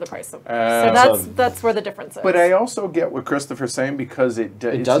 numbers for the price of so that's where the difference is. But I also get what Christopher's saying because it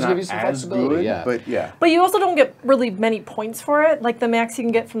does not give you some as flexibility, good, yeah. but yeah. But you also don't get really many points for it. Like the max you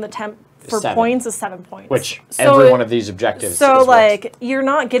can get from the temp for 7. points is 7 points. Which every one of these objectives So is like you're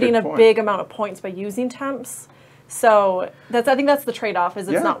not getting a point. big amount of points by using temps. So I think that's the trade-off is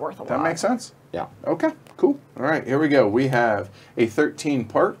it's not worth a lot. That makes sense. Yeah. Okay, cool. All right, here we go. We have a 13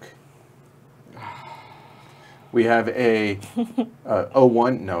 park. We have a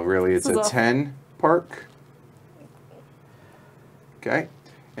 01. No, really, it's a 10 park. Okay.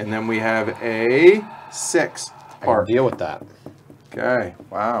 And then we have a 6 I can park. deal with that. Okay,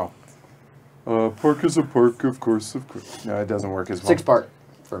 wow. Park is a park, of course, of course. No, it doesn't work as well. 6 park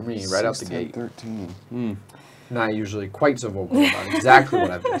for me, right out the 6, 10, gate. 13. Not usually quite so vocal about exactly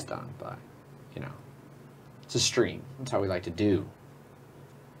what I've just done, but, you know, it's a stream. That's how we like to do.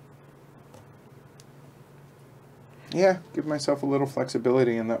 Yeah, give myself a little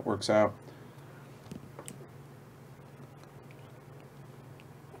flexibility and that works out.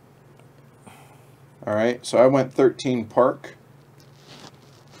 All right, so I went 13 park.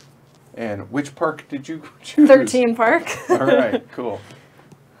 And which park did you choose? 13 park. All right, cool.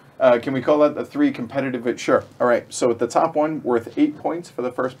 Can we call that the 3 competitive? Sure. All right, so at the top one, worth 8 points for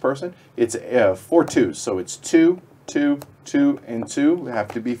the first person. It's 4 twos, so it's 2, 2, 2, and 2 have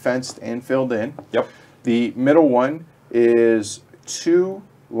to be fenced and filled in. Yep. The middle one is 2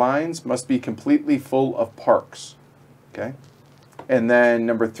 lines must be completely full of parks. Okay. And then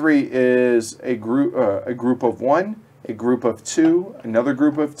number 3 is a group of 1, a group of 2, another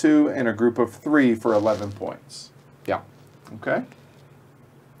group of 2, and a group of 3 for 11 points. Yeah. Okay.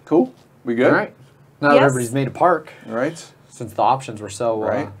 Cool. We good? All right. Now that Yes. everybody's made a park, All right. since the options were so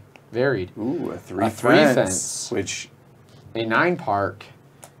Right. varied, Ooh, a 3 A 3 fence. which, a 9 park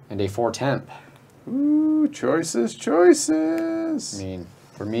and a 4 temp. ooh, choices, I choices. mean,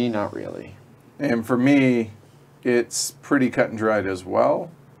 for me, not really. And for me, it's pretty cut and dried as well.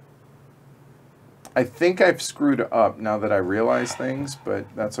 I think I've screwed up now that I realize things, but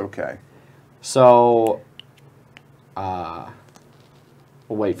that's okay. So,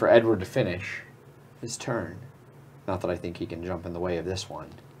 we'll wait for Edward to finish his turn. Not that I think he can jump in the way of this one.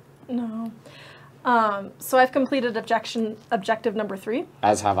 No. So I've completed objective number 3.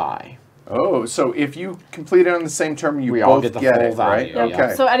 As have I. Oh, so if you complete it on the same term, you We both all get the full it, right? value, yeah.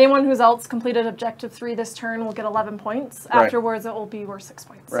 Okay. So anyone who's else completed objective 3 this turn will get 11 points. Right. Afterwards, it will be worth 6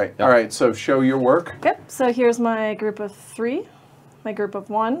 points. Right. Yep. All right. So show your work. Yep. So here's my group of 3, my group of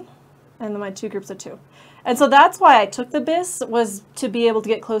 1, and then my 2 groups of 2. And so that's why I took the BIS, was to be able to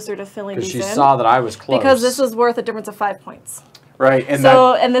get closer to filling Because these she in. saw that I was close. Because this is worth a difference of 5 points. Right. And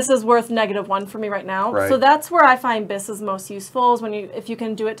And this is worth -1 for me right now. Right. So that's where I find BIS is most useful, is when if you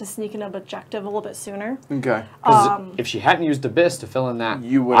can do it to sneak in an objective a little bit sooner. okay. Because if she hadn't used the BIS to fill in that,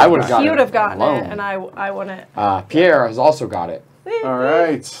 You would've I would have gotten gotten He it. would have gotten alone. it, and I wouldn't. Pierre has also got it. All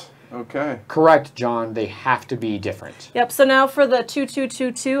right. Okay. Correct, John. They have to be different. Yep. So now for the 2, 2,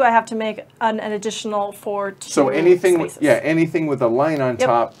 2, 2, I have to make an additional 4, 2 So anything, spaces. anything with a line on Yep.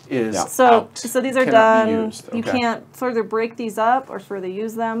 top is Yeah. So out. these are Cannot be done. used. You Okay. can't further break these up or further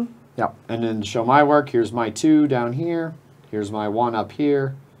use them. Yep. And then to show my work, here's my 2 down here. Here's my 1 up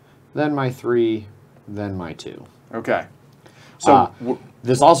here. Then my 3. Then my 2. Okay. So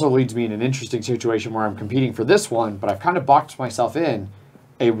This also leads me in an interesting situation where I'm competing for this one, but I've kind of boxed myself in.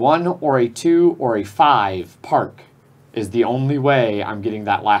 A 1 or a 2 or a 5 park is the only way I'm getting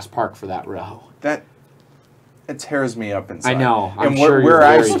that last park for that row. it tears me up inside. I know. I'm And sure where you're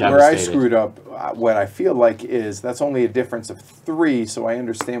I very where I devastated. screwed up, what I feel like is that's only a difference of 3. So I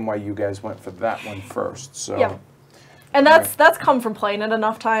understand why you guys went for that one first. So Yeah. And that's come from playing it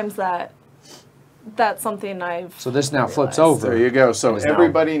enough times that that's something I've. So this now flips realized. over. there you go. So Is now-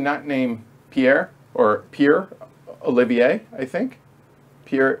 everybody not named Pierre or Pierre Olivier, I think.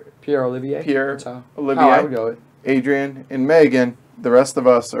 Pierre Olivier? Pierre That's how Olivier. I would go with. Adrian and Megan. The rest of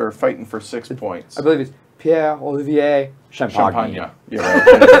us are fighting for 6 points. I believe it's Pierre Olivier Champagne. Champagne. You're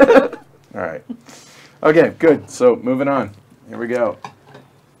right. All right. Okay, good. So moving on. Here we go.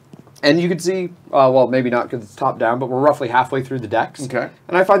 And you can see, well, maybe not because it's top down, but we're roughly halfway through the decks. Okay.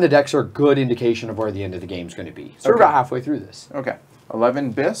 And I find the decks are a good indication of where the end of the game is going to be. So we're Okay. about halfway through this. Okay.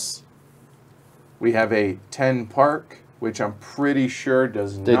 11 bis. We have a 10 park, which I'm pretty sure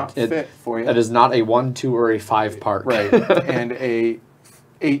does not fit for you. That is not a 1, 2, or a 5 park. Right. And a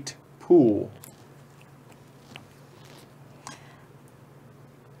 8 pool.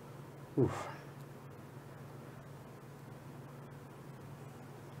 Oof.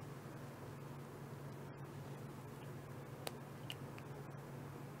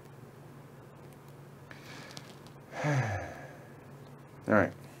 All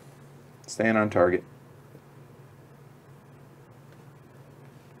right. Staying on target.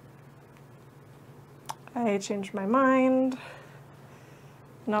 I changed my mind.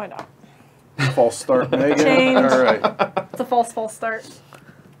 No, I don't. False start, Megan. Change. All right. It's a false start.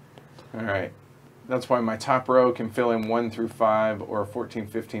 All right. That's why my top row can fill in 1 through 5 or a 14,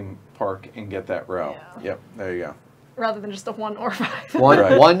 15 park and get that row. Yeah. Yep, there you go. Rather than just a 1 or 5.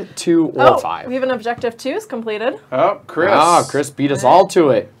 Right. 1, 2, or Oh, 5. we have an objective 2 is completed. Oh, Chris. Ah, Chris beat us all to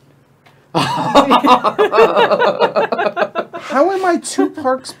it. How am I 2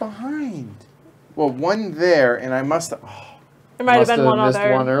 parks behind? Well, 1 there, and I must have... Oh, There might have been one missed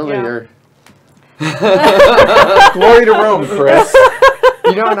other. one earlier. glory to Rome, Chris.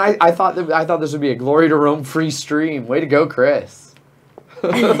 You know, and I thought this would be a glory to Rome free stream. Way to go, Chris.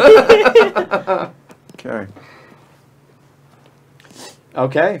 Okay.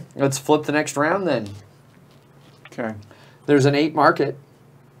 Okay, let's flip the next round then. Okay. There's an 8 market.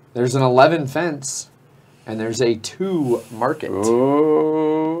 There's an 11 fence. And there's a 2 market.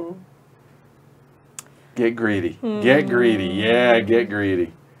 Oh. Get greedy. Get greedy. Yeah, get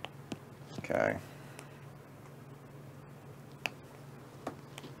greedy. Okay.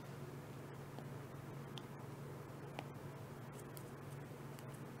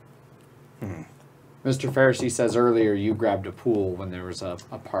 Mr. Pharisee says earlier you grabbed a pool when there was a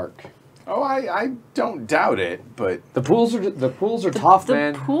park. Oh, I don't doubt it, but The pools are tough, The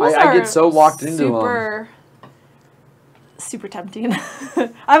man. pools I are get so locked into them. super tempting. I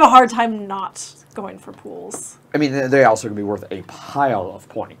have a hard time not going for pools. I mean, they also can be worth a pile of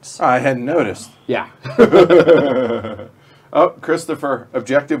points. I hadn't noticed. Yeah. Oh, Christopher,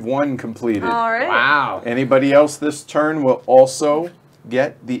 objective 1 completed. All right. Wow. Anybody else this turn will also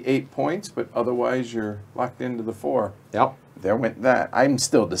get the 8 points, but otherwise you're locked into the 4. Yep. There went that. I'm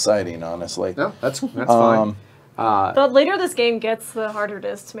still deciding, honestly. No, that's fine. The later this game gets, the harder it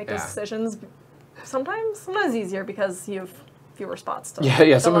is to make those Yeah. decisions. Sometimes easier because you have fewer spots to Yeah.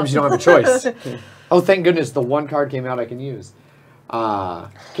 fill Sometimes you up. don't have a choice. Oh, thank goodness, the 1 card came out I can use.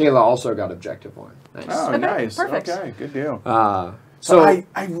 Kayla also got objective 1. Nice. Oh, Okay, nice. perfect. Okay, good deal. So I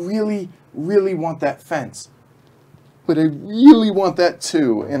really, really want that fence. But I really want that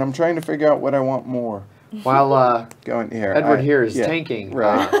too, and I'm trying to figure out what I want more. while Going here. Edward here is tanking.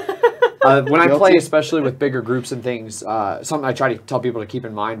 Right. When I Guilty. play, especially with bigger groups and things, something I try to tell people to keep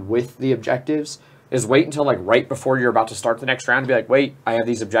in mind with the objectives is wait until like right before you're about to start the next round to be like, wait, I have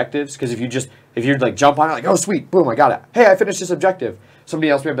these objectives. Because if you like jump on it like, oh sweet, boom, I got it. Hey, I finished this objective. Somebody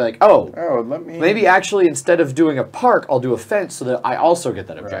else may be like, oh, let me... maybe actually instead of doing a park, I'll do a fence so that I also get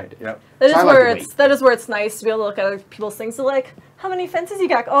that objective. Right, yep. That is So I like where to it's wait. that is where it's nice to be able to look at other people's things. So like, how many fences you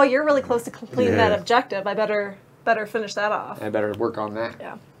got? Oh, you're really close to completing Yeah. that objective. I better finish that off. I better work on that.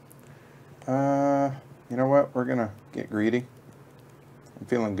 Yeah. You know what? We're gonna get greedy. I'm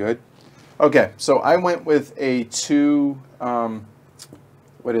feeling good. Okay, so I went with a 2.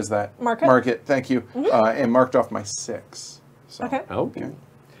 What is that? Market? Market. Thank you. And marked off my 6. So, Okay. Okay.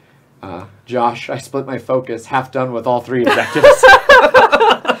 Josh, I split my focus. Half done with all 3 objectives.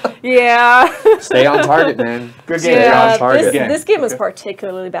 Yeah. Stay on target, man. Good game. Stay on Yeah. target. This game is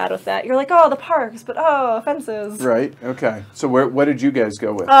particularly bad with that. You're like, oh, the parks, but oh, fences. Right. Okay. So what did you guys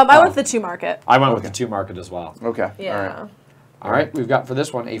go with? I went with the 2 market. I went with the 2 market as well. Okay. Yeah. All right. All right, we've got for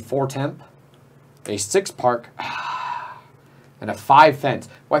this one a 4 temp, a 6 park, and a 5 fence.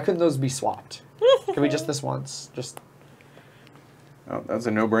 Why couldn't those be swapped? Can we just this once? Just Oh, that's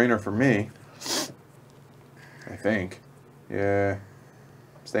a no-brainer for me. I think. Yeah.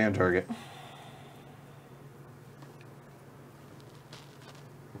 Stay on target.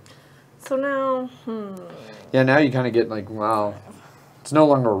 So now, yeah. Now you kind of get like, wow, it's no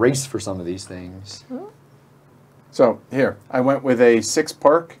longer a race for some of these things. So here, I went with a 6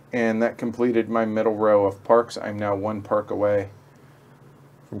 park, and that completed my middle row of parks. I'm now 1 park away.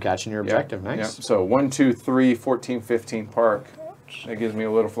 From catching your Yep, objective, nice. yep. So 1, 2, 3, 14, 15 park. That gives me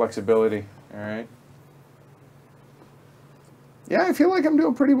a little flexibility. All right. Yeah, I feel like I'm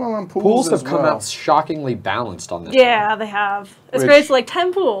doing pretty well on pools. Pools have as come well. out shockingly balanced on this. yeah, they have. It's Which- great. It's like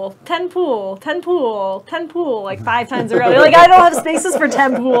 10 pool, 10 pool, 10 pool, 10 pool, like 5 times in a row. You're like, I don't have spaces for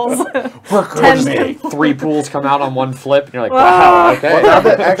 10 pools. Work Ten- with me. 3 pools come out on 1 flip, and you're like, Wow. wow, okay. Well, now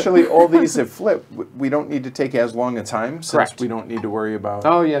that actually all these have flipped, we don't need to take as long a time since Correct. we don't need to worry about.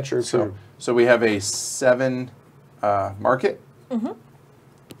 Oh yeah, true. So we have a 7 market. Mm-hmm.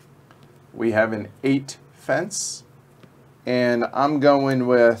 We have an 8 fence, and I'm going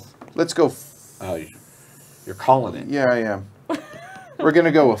with. Let's go. Oh, you're calling it. Yeah, I am. We're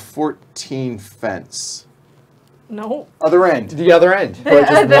gonna go with 14 fence. No. Other end. The other end. Or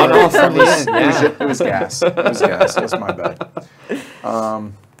just one off from the end. Yeah. It was gas. It was gas. That's my bad.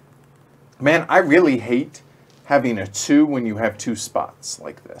 Man, I really hate having a 2 when you have 2 spots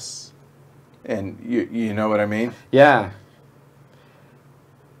like this. And you know what I mean? Yeah.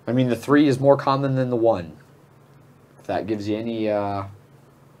 I mean, the 3 is more common than the 1. If that gives you any... I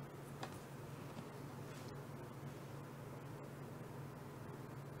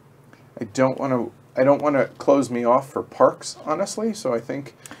don't want to close me off for parks, honestly. So I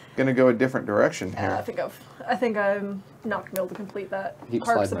think I'm gonna go a different direction here. I think I'm not gonna be able to complete that. I keep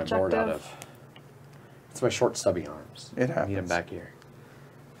parks sliding my board out of... It's my short, stubby arms. It I need them happens. back here.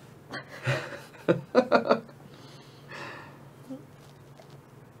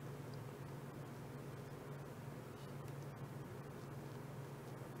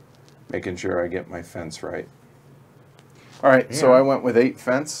 Making sure I get my fence right. All right, so I went with 8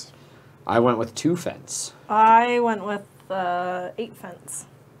 fence. I went with 2 fence. I went with 8 fence.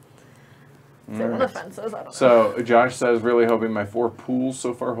 Say one of the fences. I don't know. So Josh says, really hoping my 4 pools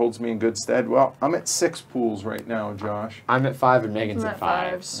so far holds me in good stead. Well, I'm at 6 pools right now, Josh. I'm at 5 and Megan's I'm at at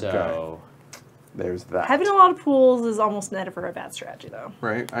 5. 5. So There's that. Having a lot of pools is almost never a bad strategy, though.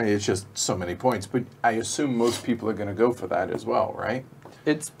 Right? It's just so many points. But I assume most people are going to go for that as well, right?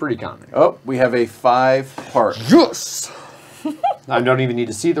 it's pretty common. Oh, we have a 5 park. Yes! I don't even need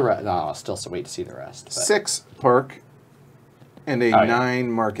to see the rest. No, I'll still wait to see the rest. But 6 park and a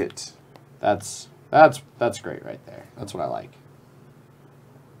 9 market. That's great right there. That's what I like.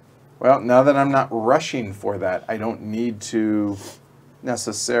 Well, now that I'm not rushing for that, I don't need to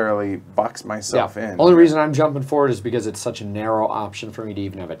necessarily box myself in. Only reason I'm jumping for it is because it's such a narrow option for me to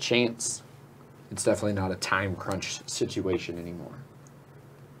even have a chance. It's definitely not a time crunch situation anymore.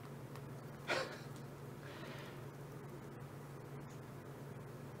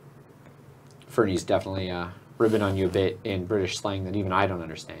 Fernie's definitely ribbing on you a bit in British slang that even I don't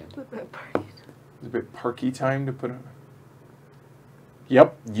understand. It's a bit parky time to put on.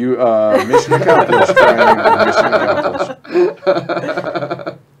 Yep, you mission accomplished. Ryan, mission accomplished.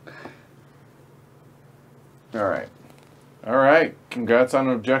 All right. Congrats on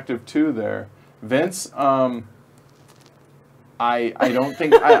objective 2 there, Vince. I don't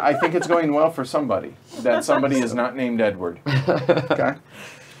think I think it's going well for somebody. That somebody is not named Edward. Okay.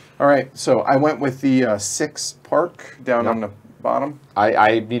 All right. So I went with the 6 park down on the bottom.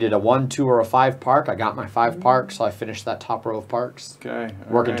 I needed a 1, 2, or a 5 park. I got my 5 parks, so I finished that top row of parks. Okay.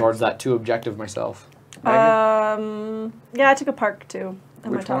 Working towards that 2 objective myself. Yeah, I took a park too.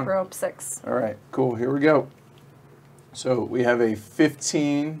 And my Which top one? row up 6. All right, cool. Here we go. So we have a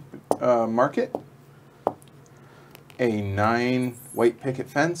 15 market, a 9 white picket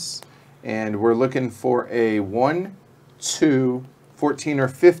fence, and we're looking for a 1, 2, 14, or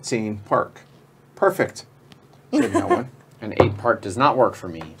 15 park. Perfect. Said that one. An 8 park does not work for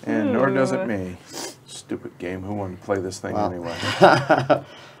me. And nor does it me. Stupid game. Who wanted to play this thing anyway?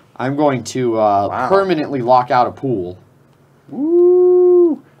 I'm going to permanently lock out a pool.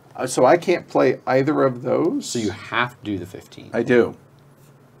 Woo! So I can't play either of those? So you have to do the 15. I do.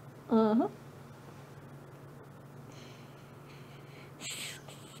 Mm-hmm.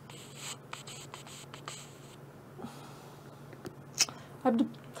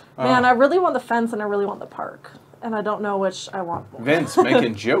 Man, I really want the fence and I really want the park. And I don't know which I want more. Vince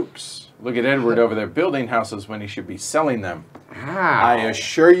making jokes. Look at Edward over there building houses when he should be selling them. How? I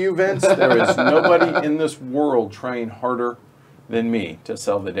assure you, Vince, there is nobody in this world trying harder than me to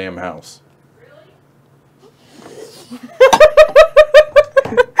sell the damn house.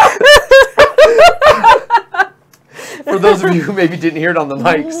 For those of you who maybe didn't hear it on the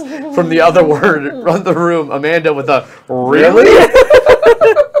mics, from the other word, run the room, Amanda with a really?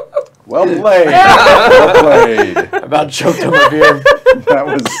 Well played. Well played. About choked on my beer. That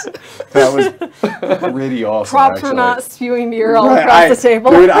was pretty awesome. Props actually. for not spewing beer all Right, across the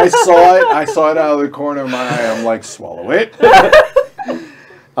table. Dude, I saw it. I saw it out of the corner of my eye. I'm like, swallow it.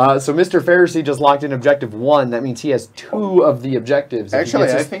 So Mr. Pharisee just locked in objective 1. That means he has 2 of the objectives. If he Actually,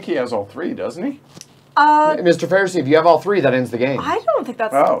 gets I his- think he has all 3, doesn't he? Mr. Pharisee, if you have all 3, that ends the game. I don't think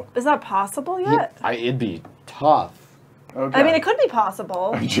that's... Oh. Is that possible yet? It'd be tough. Okay. I mean, it could be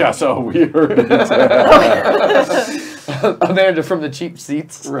possible. Just so weird. Amanda from the cheap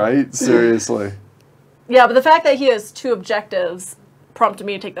seats. Right? Seriously. Yeah, but the fact that he has 2 objectives prompted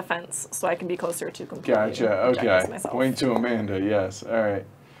me to take the fence so I can be closer to completing Gotcha. objectives Okay. myself. Point to Amanda. Yes. All right.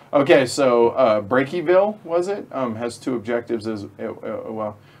 Okay. So Breakyville, was it? Has 2 objectives as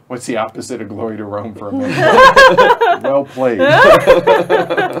well. What's the opposite of glory to Rome for Amanda? Well played.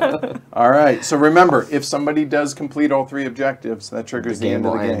 All right. So remember, if somebody does complete all 3 objectives, that triggers the end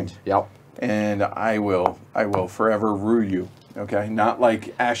of the game. Yep. and I will forever rue you. Okay, not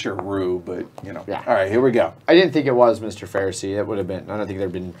like Asher rue, but you know. Yeah. All right, here we go. I didn't think it was Mr. Pharisee. It would have been. I don't think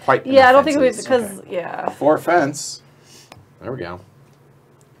there'd been quite. Yeah, I don't think it was fences. because yeah. 4 fence, There we go.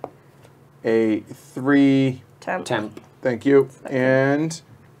 a 3. Temp. Thank you, and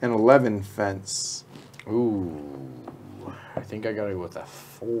an 11 fence. Ooh. I think I got to go with a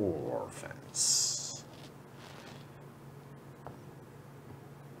 4 fence.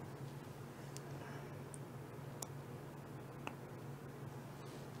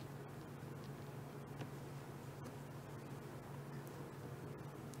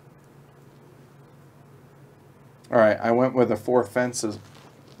 All right, I went with a 4 fences.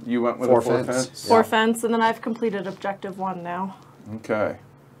 You went with Four a 4 fence. fence? 4 fence, and then I've completed objective 1 now. Okay.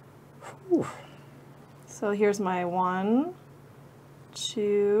 Whew. So here's my 1,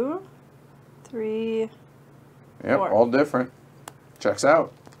 2, 3. Yep, 4. all different. Checks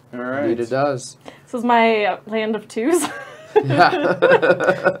out. All right. Indeed it does. This is my land of 2s,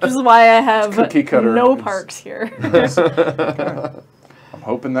 Yeah. which is why I have Cookie cutter. no parks here. Okay. I'm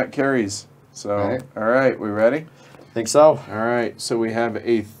hoping that carries. So, all right, we ready? Think so. All right, so we have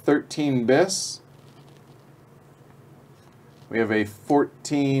a 13 bis. We have a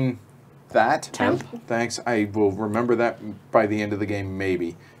 14 that. Temp. Thanks. I will remember that by the end of the game,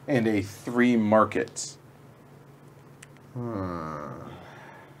 maybe. And a 3 market.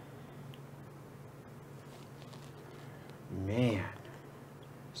 Man.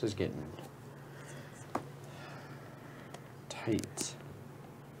 This is getting tight.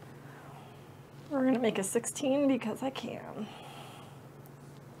 We're going to make a 16 because I can.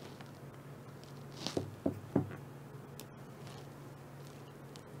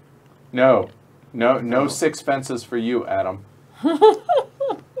 No. No 6 fences for you, Adam. I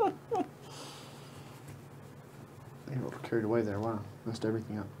got carried away there. Wow. Messed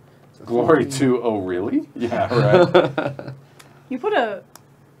everything up. So Glory to, oh, really? Yeah, right. You put a...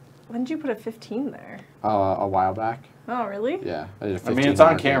 When did you put a 15 there? a while back. Oh, really? Yeah. I did a 15 I mean, it's on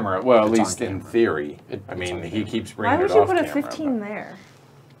market. camera. Well, at It's on least in camera. theory. I It's mean, on he camera. keeps bringing Why it would you off put a camera, 15 but- there?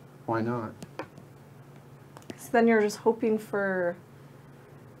 Why not? So then you're just hoping for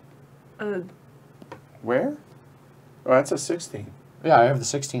a... Where? Oh, that's a 16. Yeah, I have the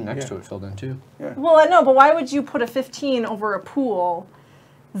 16 next Yeah. to it filled in too. Yeah. Well, I know, but why would you put a 15 over a pool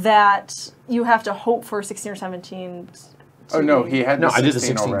that you have to hope for 16 or 17? Oh, no, he had No, the I 16 did the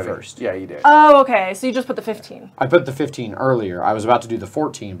 16 already. first. Yeah, you did. Oh, okay. So you just put the 15. I put the 15 earlier. I was about to do the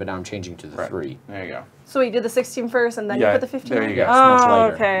 14, but now I'm changing to the Right. 3. There you go. So you did the 16 first, and then Yeah, you put the 15. there you go. Yes, much Oh,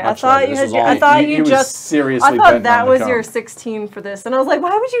 later. okay. Much I thought later. you This had. was I all- thought he you was just. seriously I thought betting that on the was come. your 16 for this, and I was like,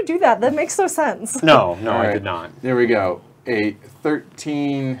 why would you do that? That makes no sense. No, All I right. did not. There we go. A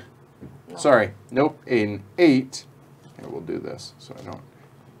 13. Sorry. Nope. An 8. Here, we'll do this so I don't.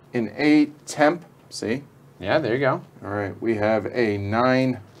 An 8 temp. See? Yeah, there you go. All right. We have a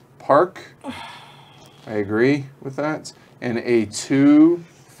 9 park. I agree with that. And a 2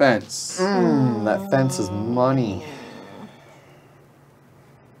 fence. That fence is money.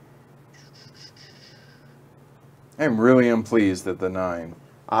 I'm really unpleased at the 9.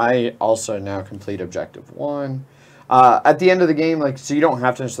 I also now complete objective 1. At the end of the game, like, so you don't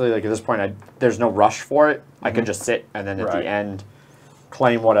have to necessarily, like, at this point, there's no rush for it. I can just sit and then at Right. the end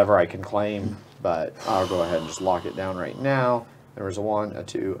claim whatever I can claim. But I'll go ahead and just lock it down right now. There was a 1, a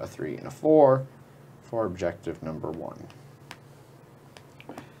 2, a 3, and a 4 for objective number 1.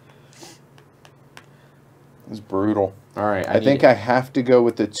 It's brutal. All right, I think I have to go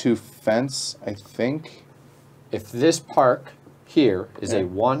with the 2 fence, I think. if this park here is Yeah. a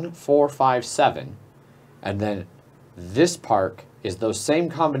 1, 4, 5, 7, and then this park is those same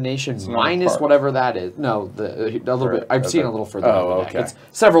combinations not a minus park. whatever that is. No, a little Right, bit. I've seen okay. a little further. Oh, down the deck. okay. It's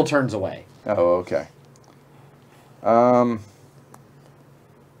several turns away. Oh, okay.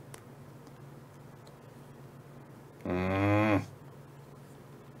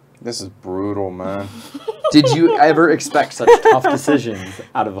 This is brutal, man. Did you ever expect such tough decisions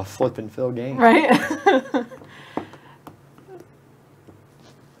out of a flip and fill game? Right?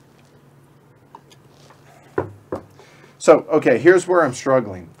 So, okay, here's where I'm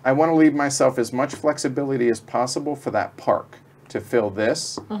struggling. I want to leave myself as much flexibility as possible for that park to fill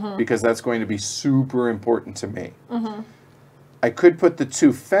this because that's going to be super important to me. I could put the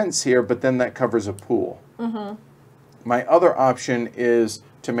 2 fence here, but then that covers a pool. My other option is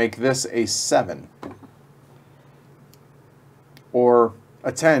to make this a 7 or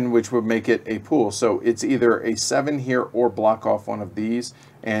a 10, which would make it a pool. So it's either a 7 here or block off one of these.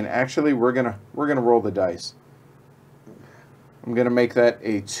 And actually, we're gonna roll the dice. I'm gonna make that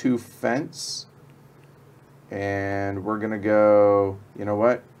a 2 fence, And we're going to go, you know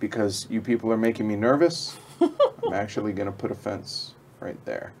what? Because you people are making me nervous, I'm actually going to put a fence right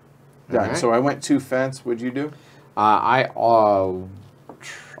there. Done. Right. So I went 2 fence. What'd you do? I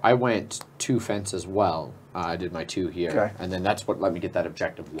went 2 fence as well. I did my 2 here. Okay. And then that's what let me get that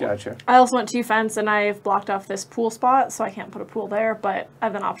objective 1. Gotcha. I also went 2 fence, and I've blocked off this pool spot, so I can't put a pool there. But I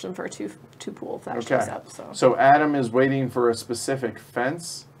have an option for a two pool if that shows up. So Adam is waiting for a specific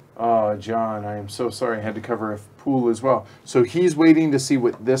fence. Oh, John, I am so sorry. I had to cover a pool as well. So he's waiting to see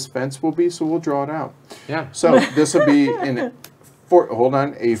what this fence will be, so we'll draw it out. Yeah. So this will be in, hold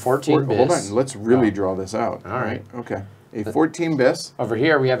on, a 14 bis. Hold on, let's really draw this out. All right. Okay. A 14 bis. Over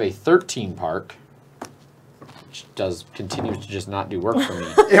here we have a 13 park, which continues to just not do work for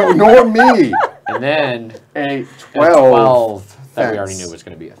me. Nor me. And then A a 12 that we already fence. knew was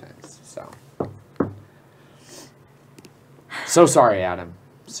going to be a fence. So sorry, Adam.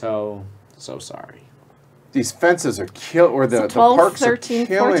 So sorry. These fences are the 12, parks 13, are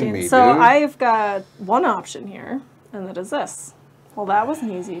killing 14. me, So dude. I've got one option here, and that is this. Well, that was an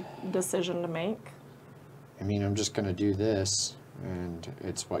easy decision to make. I mean, I'm just going to do this, and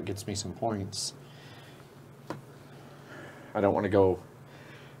it's what gets me some points. I don't want to go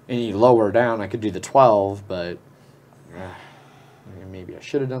any lower down. I could do the 12, but maybe I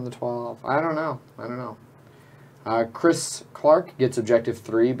should have done the 12. I don't know. Chris Clark gets objective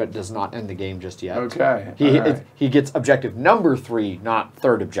 3, but does not end the game just yet. Okay. He all right. he gets objective number 3, not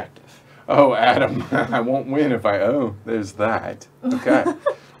third objective. Oh, Adam, I won't win if there's that. Okay.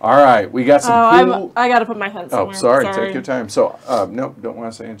 All right, we got some pool. I got to put my fence somewhere. Oh, sorry, take your time. So, no, don't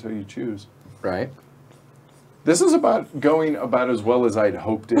want to say until you choose. Right. This is going about as well as I'd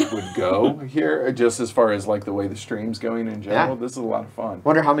hoped it would go here, just as far as like the way the stream's going in general. Yeah. This is a lot of fun.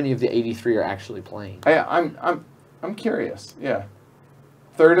 Wonder how many of the 83 are actually playing. I'm curious. Yeah.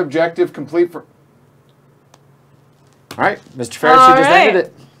 Third objective complete for. All right, Mr. Ferris, you just ended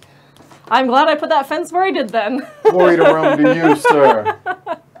it. I'm glad I put that fence where I did then. Glory to Rome to you, sir.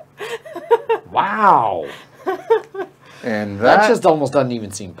 Wow. And That just almost doesn't even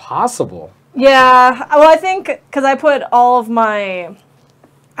seem possible. Yeah, well, I think because I put all of my,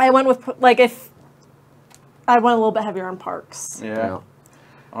 I went with if I went a little bit heavier on parks. Yeah.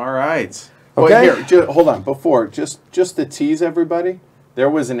 All right. Okay. Well, here, hold on. Before, just to tease everybody, there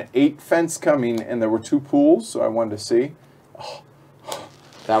was an 8 fence coming, and there were 2 pools, so I wanted to see.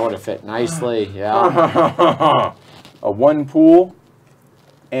 That would have fit nicely, yeah. A 1 pool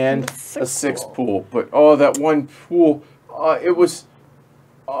and a 6 6 pool. pool. But that 1 pool, it was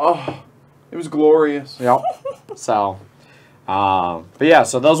glorious. Yep. So, but yeah,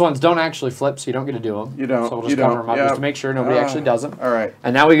 so those ones don't actually flip, so you don't get to do them. You don't. So we'll You just cover don't. them up Yep. just to make sure nobody actually does them. All right.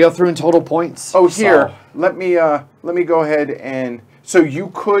 And now we go through in total points. Oh, here, So, let me go ahead and. So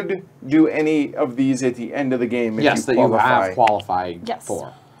you could do any of these at the end of the game if yes, you that qualify. you have qualified Yes.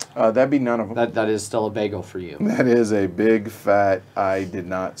 for. That'd be none of them. That is still a bagel for you. That is a big fat. I did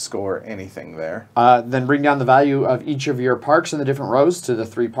not score anything there. Then bring down the value of each of your parks in the different rows to the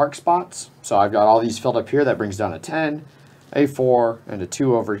 3 park spots. So I've got all these filled up here. That brings down a 10, a 4, and a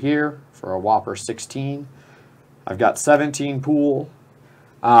 2 over here for a whopper 16. I've got 17 pool.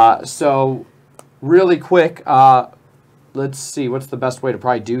 So really quick, let's see, what's the best way to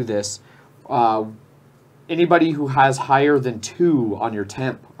probably do this? Anybody who has higher than 2 on your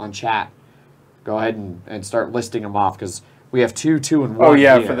temp on chat, go ahead and start listing them off because we have 2, 2, and 1. Oh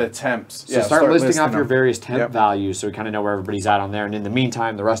yeah, here. for the temps. So Yeah, start listing off your them. various temp Yep. values so we kind of know where everybody's at on there. And in the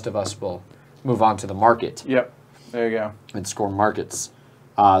meantime, the rest of us will move on to the market Yep. There you go. and score markets.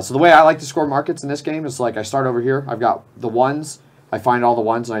 So the way I like to score markets in this game is like I start over here. I've got the 1s. I find all the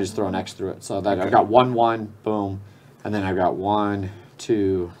 1s and I just throw an X through it. So that I've got 1, 1, boom. And then I've got 1,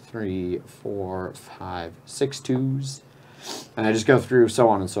 2, 3, 4, 5, 6 2s. And I just go through so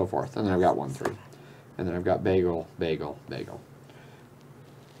on and so forth. And then I've got 1, 3. And then I've got bagel, bagel, bagel.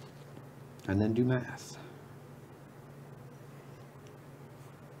 And then do math.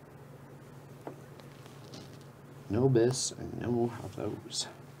 No bis and no of those.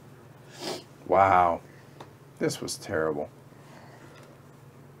 Wow. This was terrible.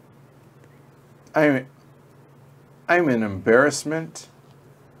 I'm an embarrassment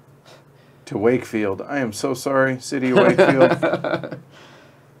to Wakefield. I am so sorry, City of Wakefield.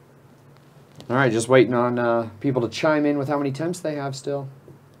 All right, just waiting on people to chime in with how many temps they have still.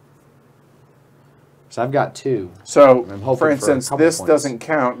 So I've got 2. So, I'm hoping for a instance, couple this points. doesn't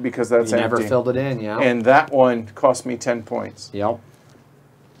count because that's You never empty. filled it in, yeah. And that one cost me 10 points. Yep.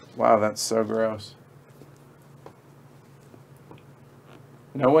 Wow, that's so gross.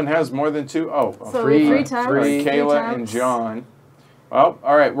 No one has more than 2? Oh, So Three- 3 times. three- Kayla and John. Well,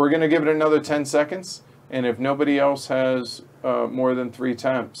 all right, we're going to give it another 10 seconds. And if nobody else has more than 3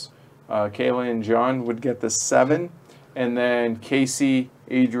 temps, Kayla and John would get the 7. And then Casey,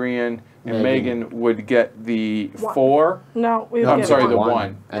 Adrian, and Megan would get the 4. No, we would I'm get sorry, the 1.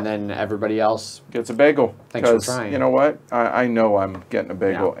 1. And then everybody else Gets a bagel. Thanks for 'Cause trying. you know what? I know I'm getting a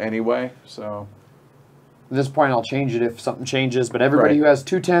bagel anyway, so. At this point, I'll change it if something changes. But everybody Right. who has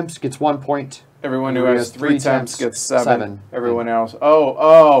 2 temps gets 1 point. Everyone who Everybody has has 3 three temps temps, gets 7. 7. Everyone else.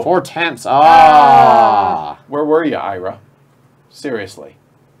 Oh. 4 temps. Ah. Where were you, Ira? Seriously.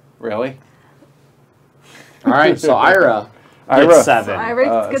 Really? All right, so Ira Ira. gets 7.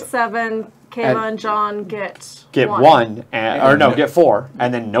 Ira gets 7. Kayla and John get Get 1. 1, or no, get 4,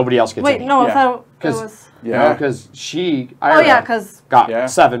 and then nobody else gets Wait, any. no, I Yeah. thought it 'Cause- was. Yeah. because Oh Ira yeah, because got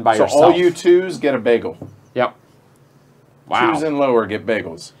 7 by so yourself. all you 2s get a bagel. Yep. Wow. 2s and lower get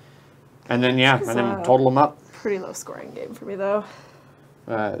bagels. And then, and then total them up. pretty low scoring game for me though.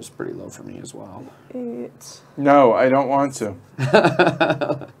 It's pretty low for me as well. 8. No, I don't want to.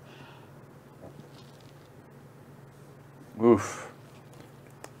 Oof.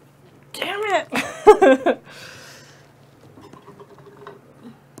 Damn it!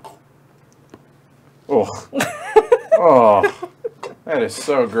 Oh. Oh. That is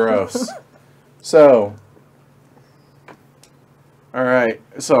so gross. So. All right.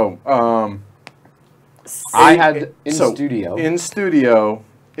 So, I had in studio In studio,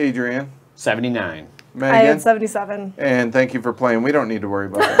 Adrian, 79. Megan, I had 77. and thank you for playing. We don't need to worry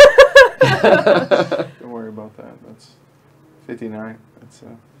about that. Don't worry about that. That's 59. That's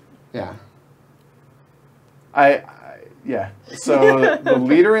Yeah. yeah. So the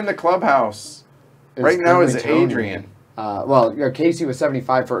leader in the clubhouse right now is Tony. Adrian. Well, Casey was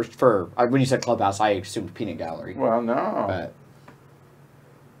 75 for when you said clubhouse, I assumed peanut gallery. Well, no. But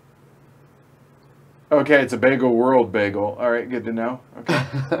Okay, it's a Bagel World bagel. All right, good to know. Okay.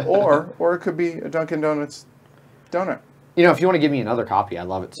 or it could be a Dunkin' Donuts donut. you know, if you want to give me another copy, I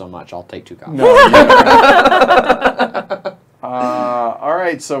love it so much. I'll take 2 copies. No. All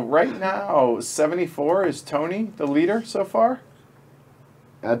right, so right now, 74 is Tony, the leader so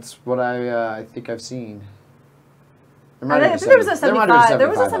That's what I think I've seen. I think there was a 75. There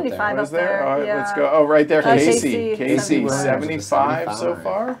was a 75 far. up Was there? there. All right, yeah. let's go. Oh, right there, Casey. Casey, Casey, 75 so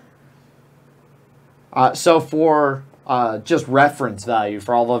far. So for just reference value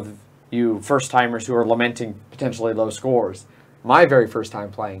for all of you first-timers who are lamenting potentially low scores, my very first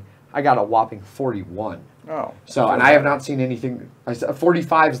time playing, I got a whopping 41. Oh. So, and I have not seen anything.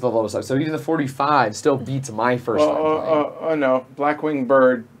 45 is the lowest. So even the 45 still beats my first time playing. Oh, no. Blackwing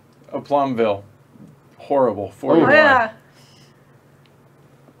Bird, a Plumville. Horrible. 41. Oh, yeah.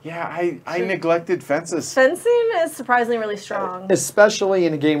 Yeah, I neglected fences. Fencing is surprisingly really strong. Especially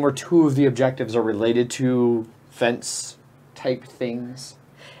in a game where 2 of the objectives are related to fence type things.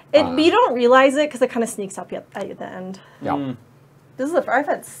 You don't realize it because it kind of sneaks up at the end. Yeah. This is I've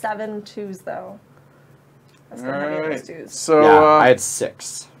had 7 2s though. That's the heaviest 2s. So, Yeah, I had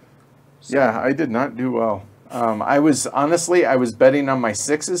 6. So. Yeah, I did not do well. I was betting on my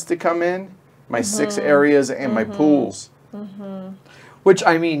 6s to come in, my 6 areas, and my pools. Which,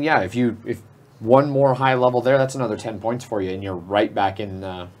 I mean, yeah, if one more high level there, that's another 10 points for you, and you're right back in.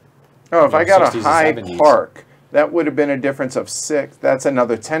 Oh, if I got 60s a and high 70s. park, that would have been a difference of 6. That's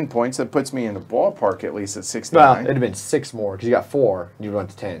another 10 points. That puts me in the ballpark at least at 69. Well, it'd have been 6 more because you got 4, and you went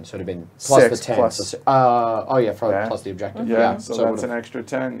to 10, so it'd have been plus 6 the 10. plus- So, plus the objective. Yeah, so it that's an would've- extra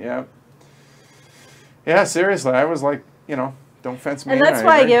 10. Yeah. Yeah, seriously, I was like, don't fence me And in. that's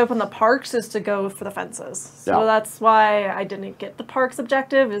why I agree. gave up on the parks is to go for the fences. So Yeah. that's why I didn't get the parks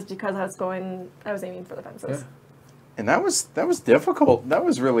objective is because I was aiming for the fences. And that was difficult. That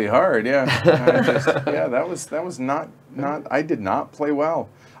was really hard. Yeah. That was not I did not play well.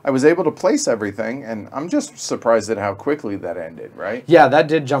 I was able to place everything, and I'm just surprised at how quickly that ended. Right. Yeah, that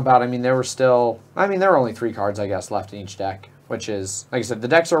did jump out. I mean, there were only 3 cards, I guess, left in each deck, which is, like I said, the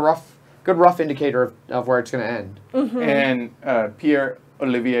decks are good rough indicator of where it's going to end. And Pierre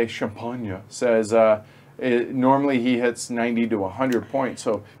Olivier Champagne says normally he hits 90 to 100 points.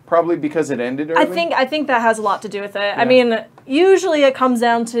 So probably because it ended early. I think that has a lot to do with it. I mean, usually it comes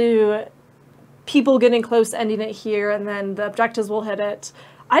down to people getting close to ending it here, and then the objectives will hit it.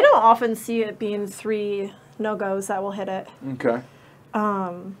 I don't often see it being 3 no-goes that will hit it. Okay.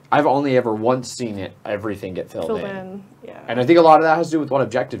 I've only ever once seen everything get filled in. Yeah. And I think a lot of that has to do with what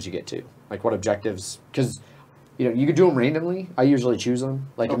objectives you get to. Like what objectives, because you could do them randomly. I usually choose them.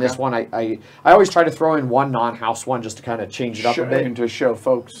 Like in this one, I always try to throw in one non-house one just to kind of change it up a bit. And to show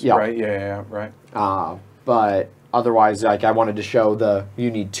folks. Yeah. Right. Yeah. Right. But otherwise, like I wanted to show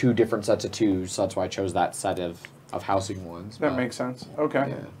you need 2 different sets of 2s, so that's why I chose that set of housing ones. That makes sense. Okay.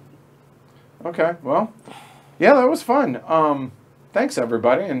 Yeah. Okay. Well, yeah, that was fun. Thanks,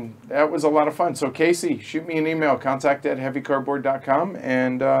 everybody, and that was a lot of fun. So, Casey, shoot me an email, contact@heavycardboard.com,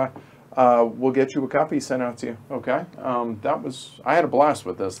 and we'll get you a copy sent out to you. Okay. I had a blast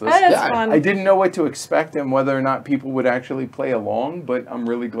with this. That is fun. I didn't know what to expect and whether or not people would actually play along, but I'm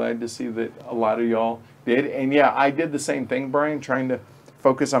really glad to see that a lot of y'all did. And yeah, I did the same thing, Brian, trying to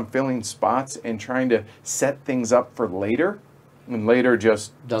focus on filling spots and trying to set things up for later. And later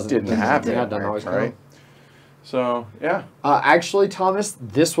just didn't happen. Yeah, doesn't always right? So, yeah. Actually, Thomas,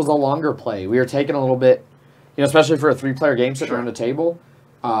 this was a longer play. We were taking a little bit, especially for a 3-player game sitting around a table.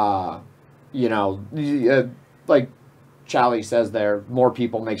 Like Charlie says there, more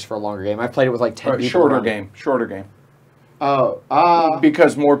people makes for a longer game. I played it with like 10 people. Shorter game. Oh,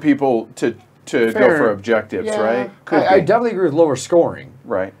 because more people to go for objectives, right? I definitely agree with lower scoring.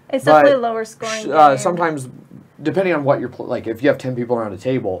 Right. It's definitely lower scoring. Game. Sometimes, depending on what you're like, if you have 10 people around a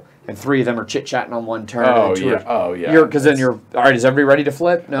table and 3 of them are chit chatting on one turn. Oh yeah. Because then you're all right. Is everybody ready to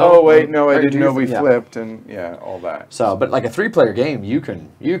flip? No. Oh wait, no, I didn't know we flipped, and all that. So, but like a 3-player game, you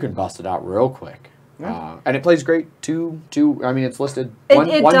can bust it out real quick. Yeah. And it plays great. I mean, it's listed It 1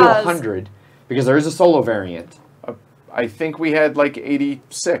 to does. 100 because there is a solo variant. I think we had like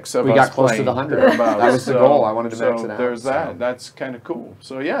 86 of us. We got close to playing the 100. thereabouts. That was the goal. I wanted to max it out. There's that. That's kind of cool.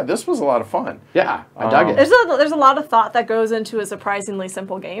 So yeah, this was a lot of fun. Yeah, I dug it. There's a lot of thought that goes into a surprisingly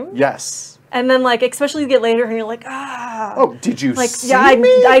simple game. Yes. And then like especially you get later and you're like Oh, did you see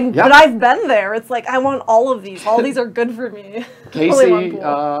me? But I've been there. It's like I want all of these. All these are good for me. Casey,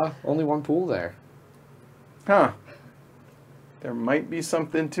 only one pool there. Huh. There might be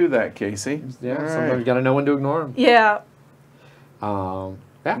something to that, Casey. Yeah, All sometimes right. you got to know when to ignore them. Yeah.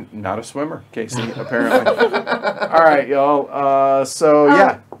 Yeah. Not a swimmer, Casey, apparently. All right, y'all.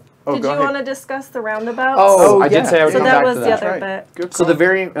 Yeah. Oh, did go you ahead. want to discuss the roundabouts? I did say I would So come that back was to the that. other Right. bit. Good So the call.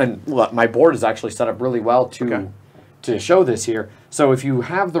 variant, and look, my board is actually set up really well to show this here. So if you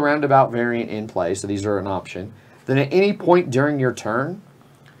have the roundabout variant in play, so these are an option, then at any point during your turn,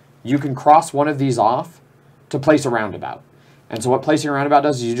 you can cross one of these off to place a roundabout. And so what placing a roundabout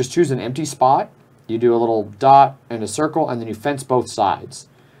does is you just choose an empty spot, you do a little dot and a circle, and then you fence both sides.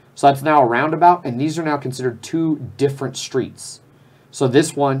 So that's now a roundabout, and these are now considered 2 different streets. So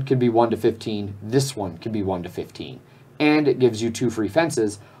this one can be 1 to 15, this one can be 1 to 15. And it gives you 2 free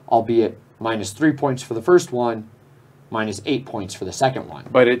fences, albeit -3 points for the first one, -8 points for the second one.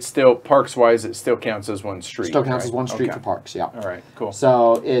 But it's still, parks-wise, it still counts as one street. Still counts as right? one street Okay. for parks, yeah. All right, cool.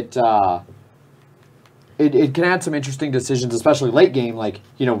 So it can add some interesting decisions, especially late game. Like,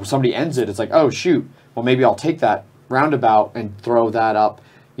 somebody ends it, it's like, oh, shoot, well, maybe I'll take that roundabout and throw that up.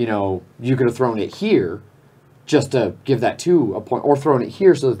 You could have thrown it here just to give that 2 a point, or thrown it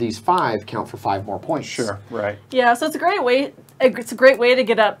here so that these 5 count for 5 more points. Sure, right. Yeah, so it's a great way. It's a great way to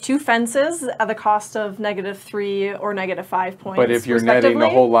get up 2 fences at the cost of -3 or -5 points. But if you're netting a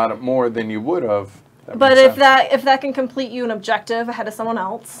whole lot more than you would have, but if that can complete you an objective ahead of someone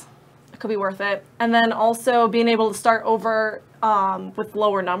else, it could be worth it. And then also being able to start over with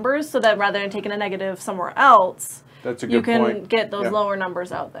lower numbers, so that rather than taking a negative somewhere else, that's a good point. You can get those lower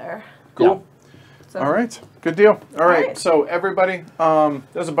numbers out there. Cool. Yeah. So. All right. Good deal. All right. right. So everybody,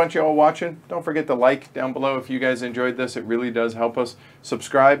 there's a bunch of y'all watching. Don't forget to like down below if you guys enjoyed this. It really does help us.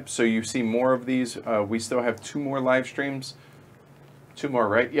 Subscribe so you see more of these. We still have 2 more live streams. 2 more,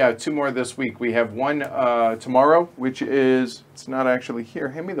 right? Yeah, 2 more this week. We have one tomorrow, which is, it's not actually here.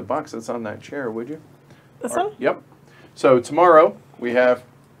 Hand me the box that's on that chair, would you? This one? Yep. So tomorrow we have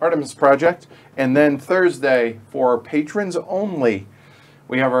Artemis Project. And then Thursday, for patrons only,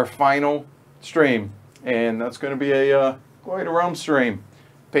 we have our final stream. And that's going to be a Glory to Rome stream.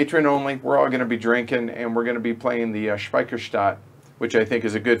 Patron only. We're all going to be drinking, and we're going to be playing the Speicherstadt, which I think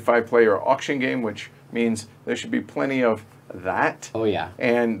is a good 5-player auction game, which means there should be plenty of that. Oh, yeah.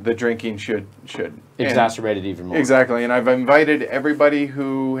 And the drinking should Exacerbate it even more. Exactly. And I've invited everybody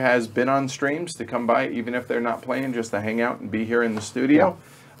who has been on streams to come by, even if they're not playing, just to hang out and be here in the studio.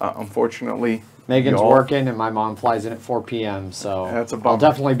 Yeah. Unfortunately, Megan's working, and my mom flies in at 4 p.m., so that's a bummer. I'll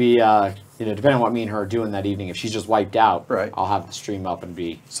definitely be, depending on what me and her are doing that evening, if she's just wiped out, I'll have the stream up and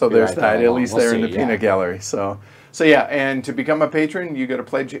be. So there's that. At least we'll they're in the see, peanut gallery. So yeah, and to become a patron, you go to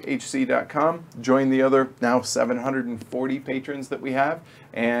pledgehc.com, join the other now 740 patrons that we have,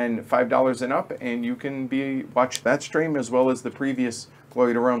 and $5 and up, and you can watch that stream as well as the previous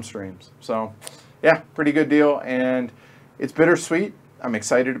Glory to Rome streams. So yeah, pretty good deal, and it's bittersweet. I'm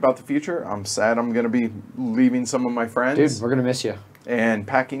excited about the future. I'm sad I'm going to be leaving some of my friends. Dude, we're going to miss you. And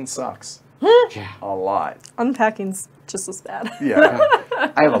packing sucks. Yeah. A lot. Unpacking's just as bad. Yeah.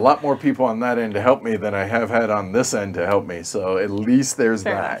 I have a lot more people on that end to help me than I have had on this end to help me. So at least there's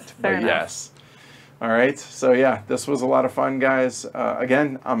Fair that. enough. Fair enough. Yes. All right. So yeah, this was a lot of fun, guys.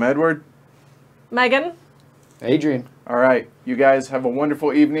 Again, I'm Edward. Megan? Adrian. All right. You guys have a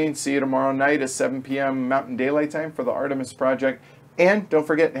wonderful evening. See you tomorrow night at 7 p.m. Mountain Daylight Time for the Artemis Project. And don't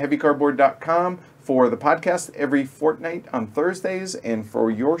forget heavycardboard.com for the podcast every fortnight on Thursdays, and for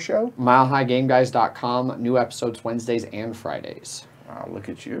your show. MileHighGameGuys.com. New episodes Wednesdays and Fridays. Wow, look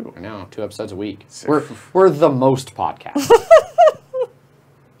at you. I know, 2 episodes a week. So- We're the most podcast.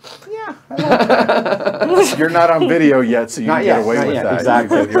 Yeah. I like that. You're not on video yet, so you Not can yet, get away not with yet, that.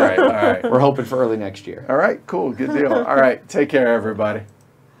 exactly. You're right. All right. We're hoping for early next year. All right, cool. Good deal. All right. Take care, everybody.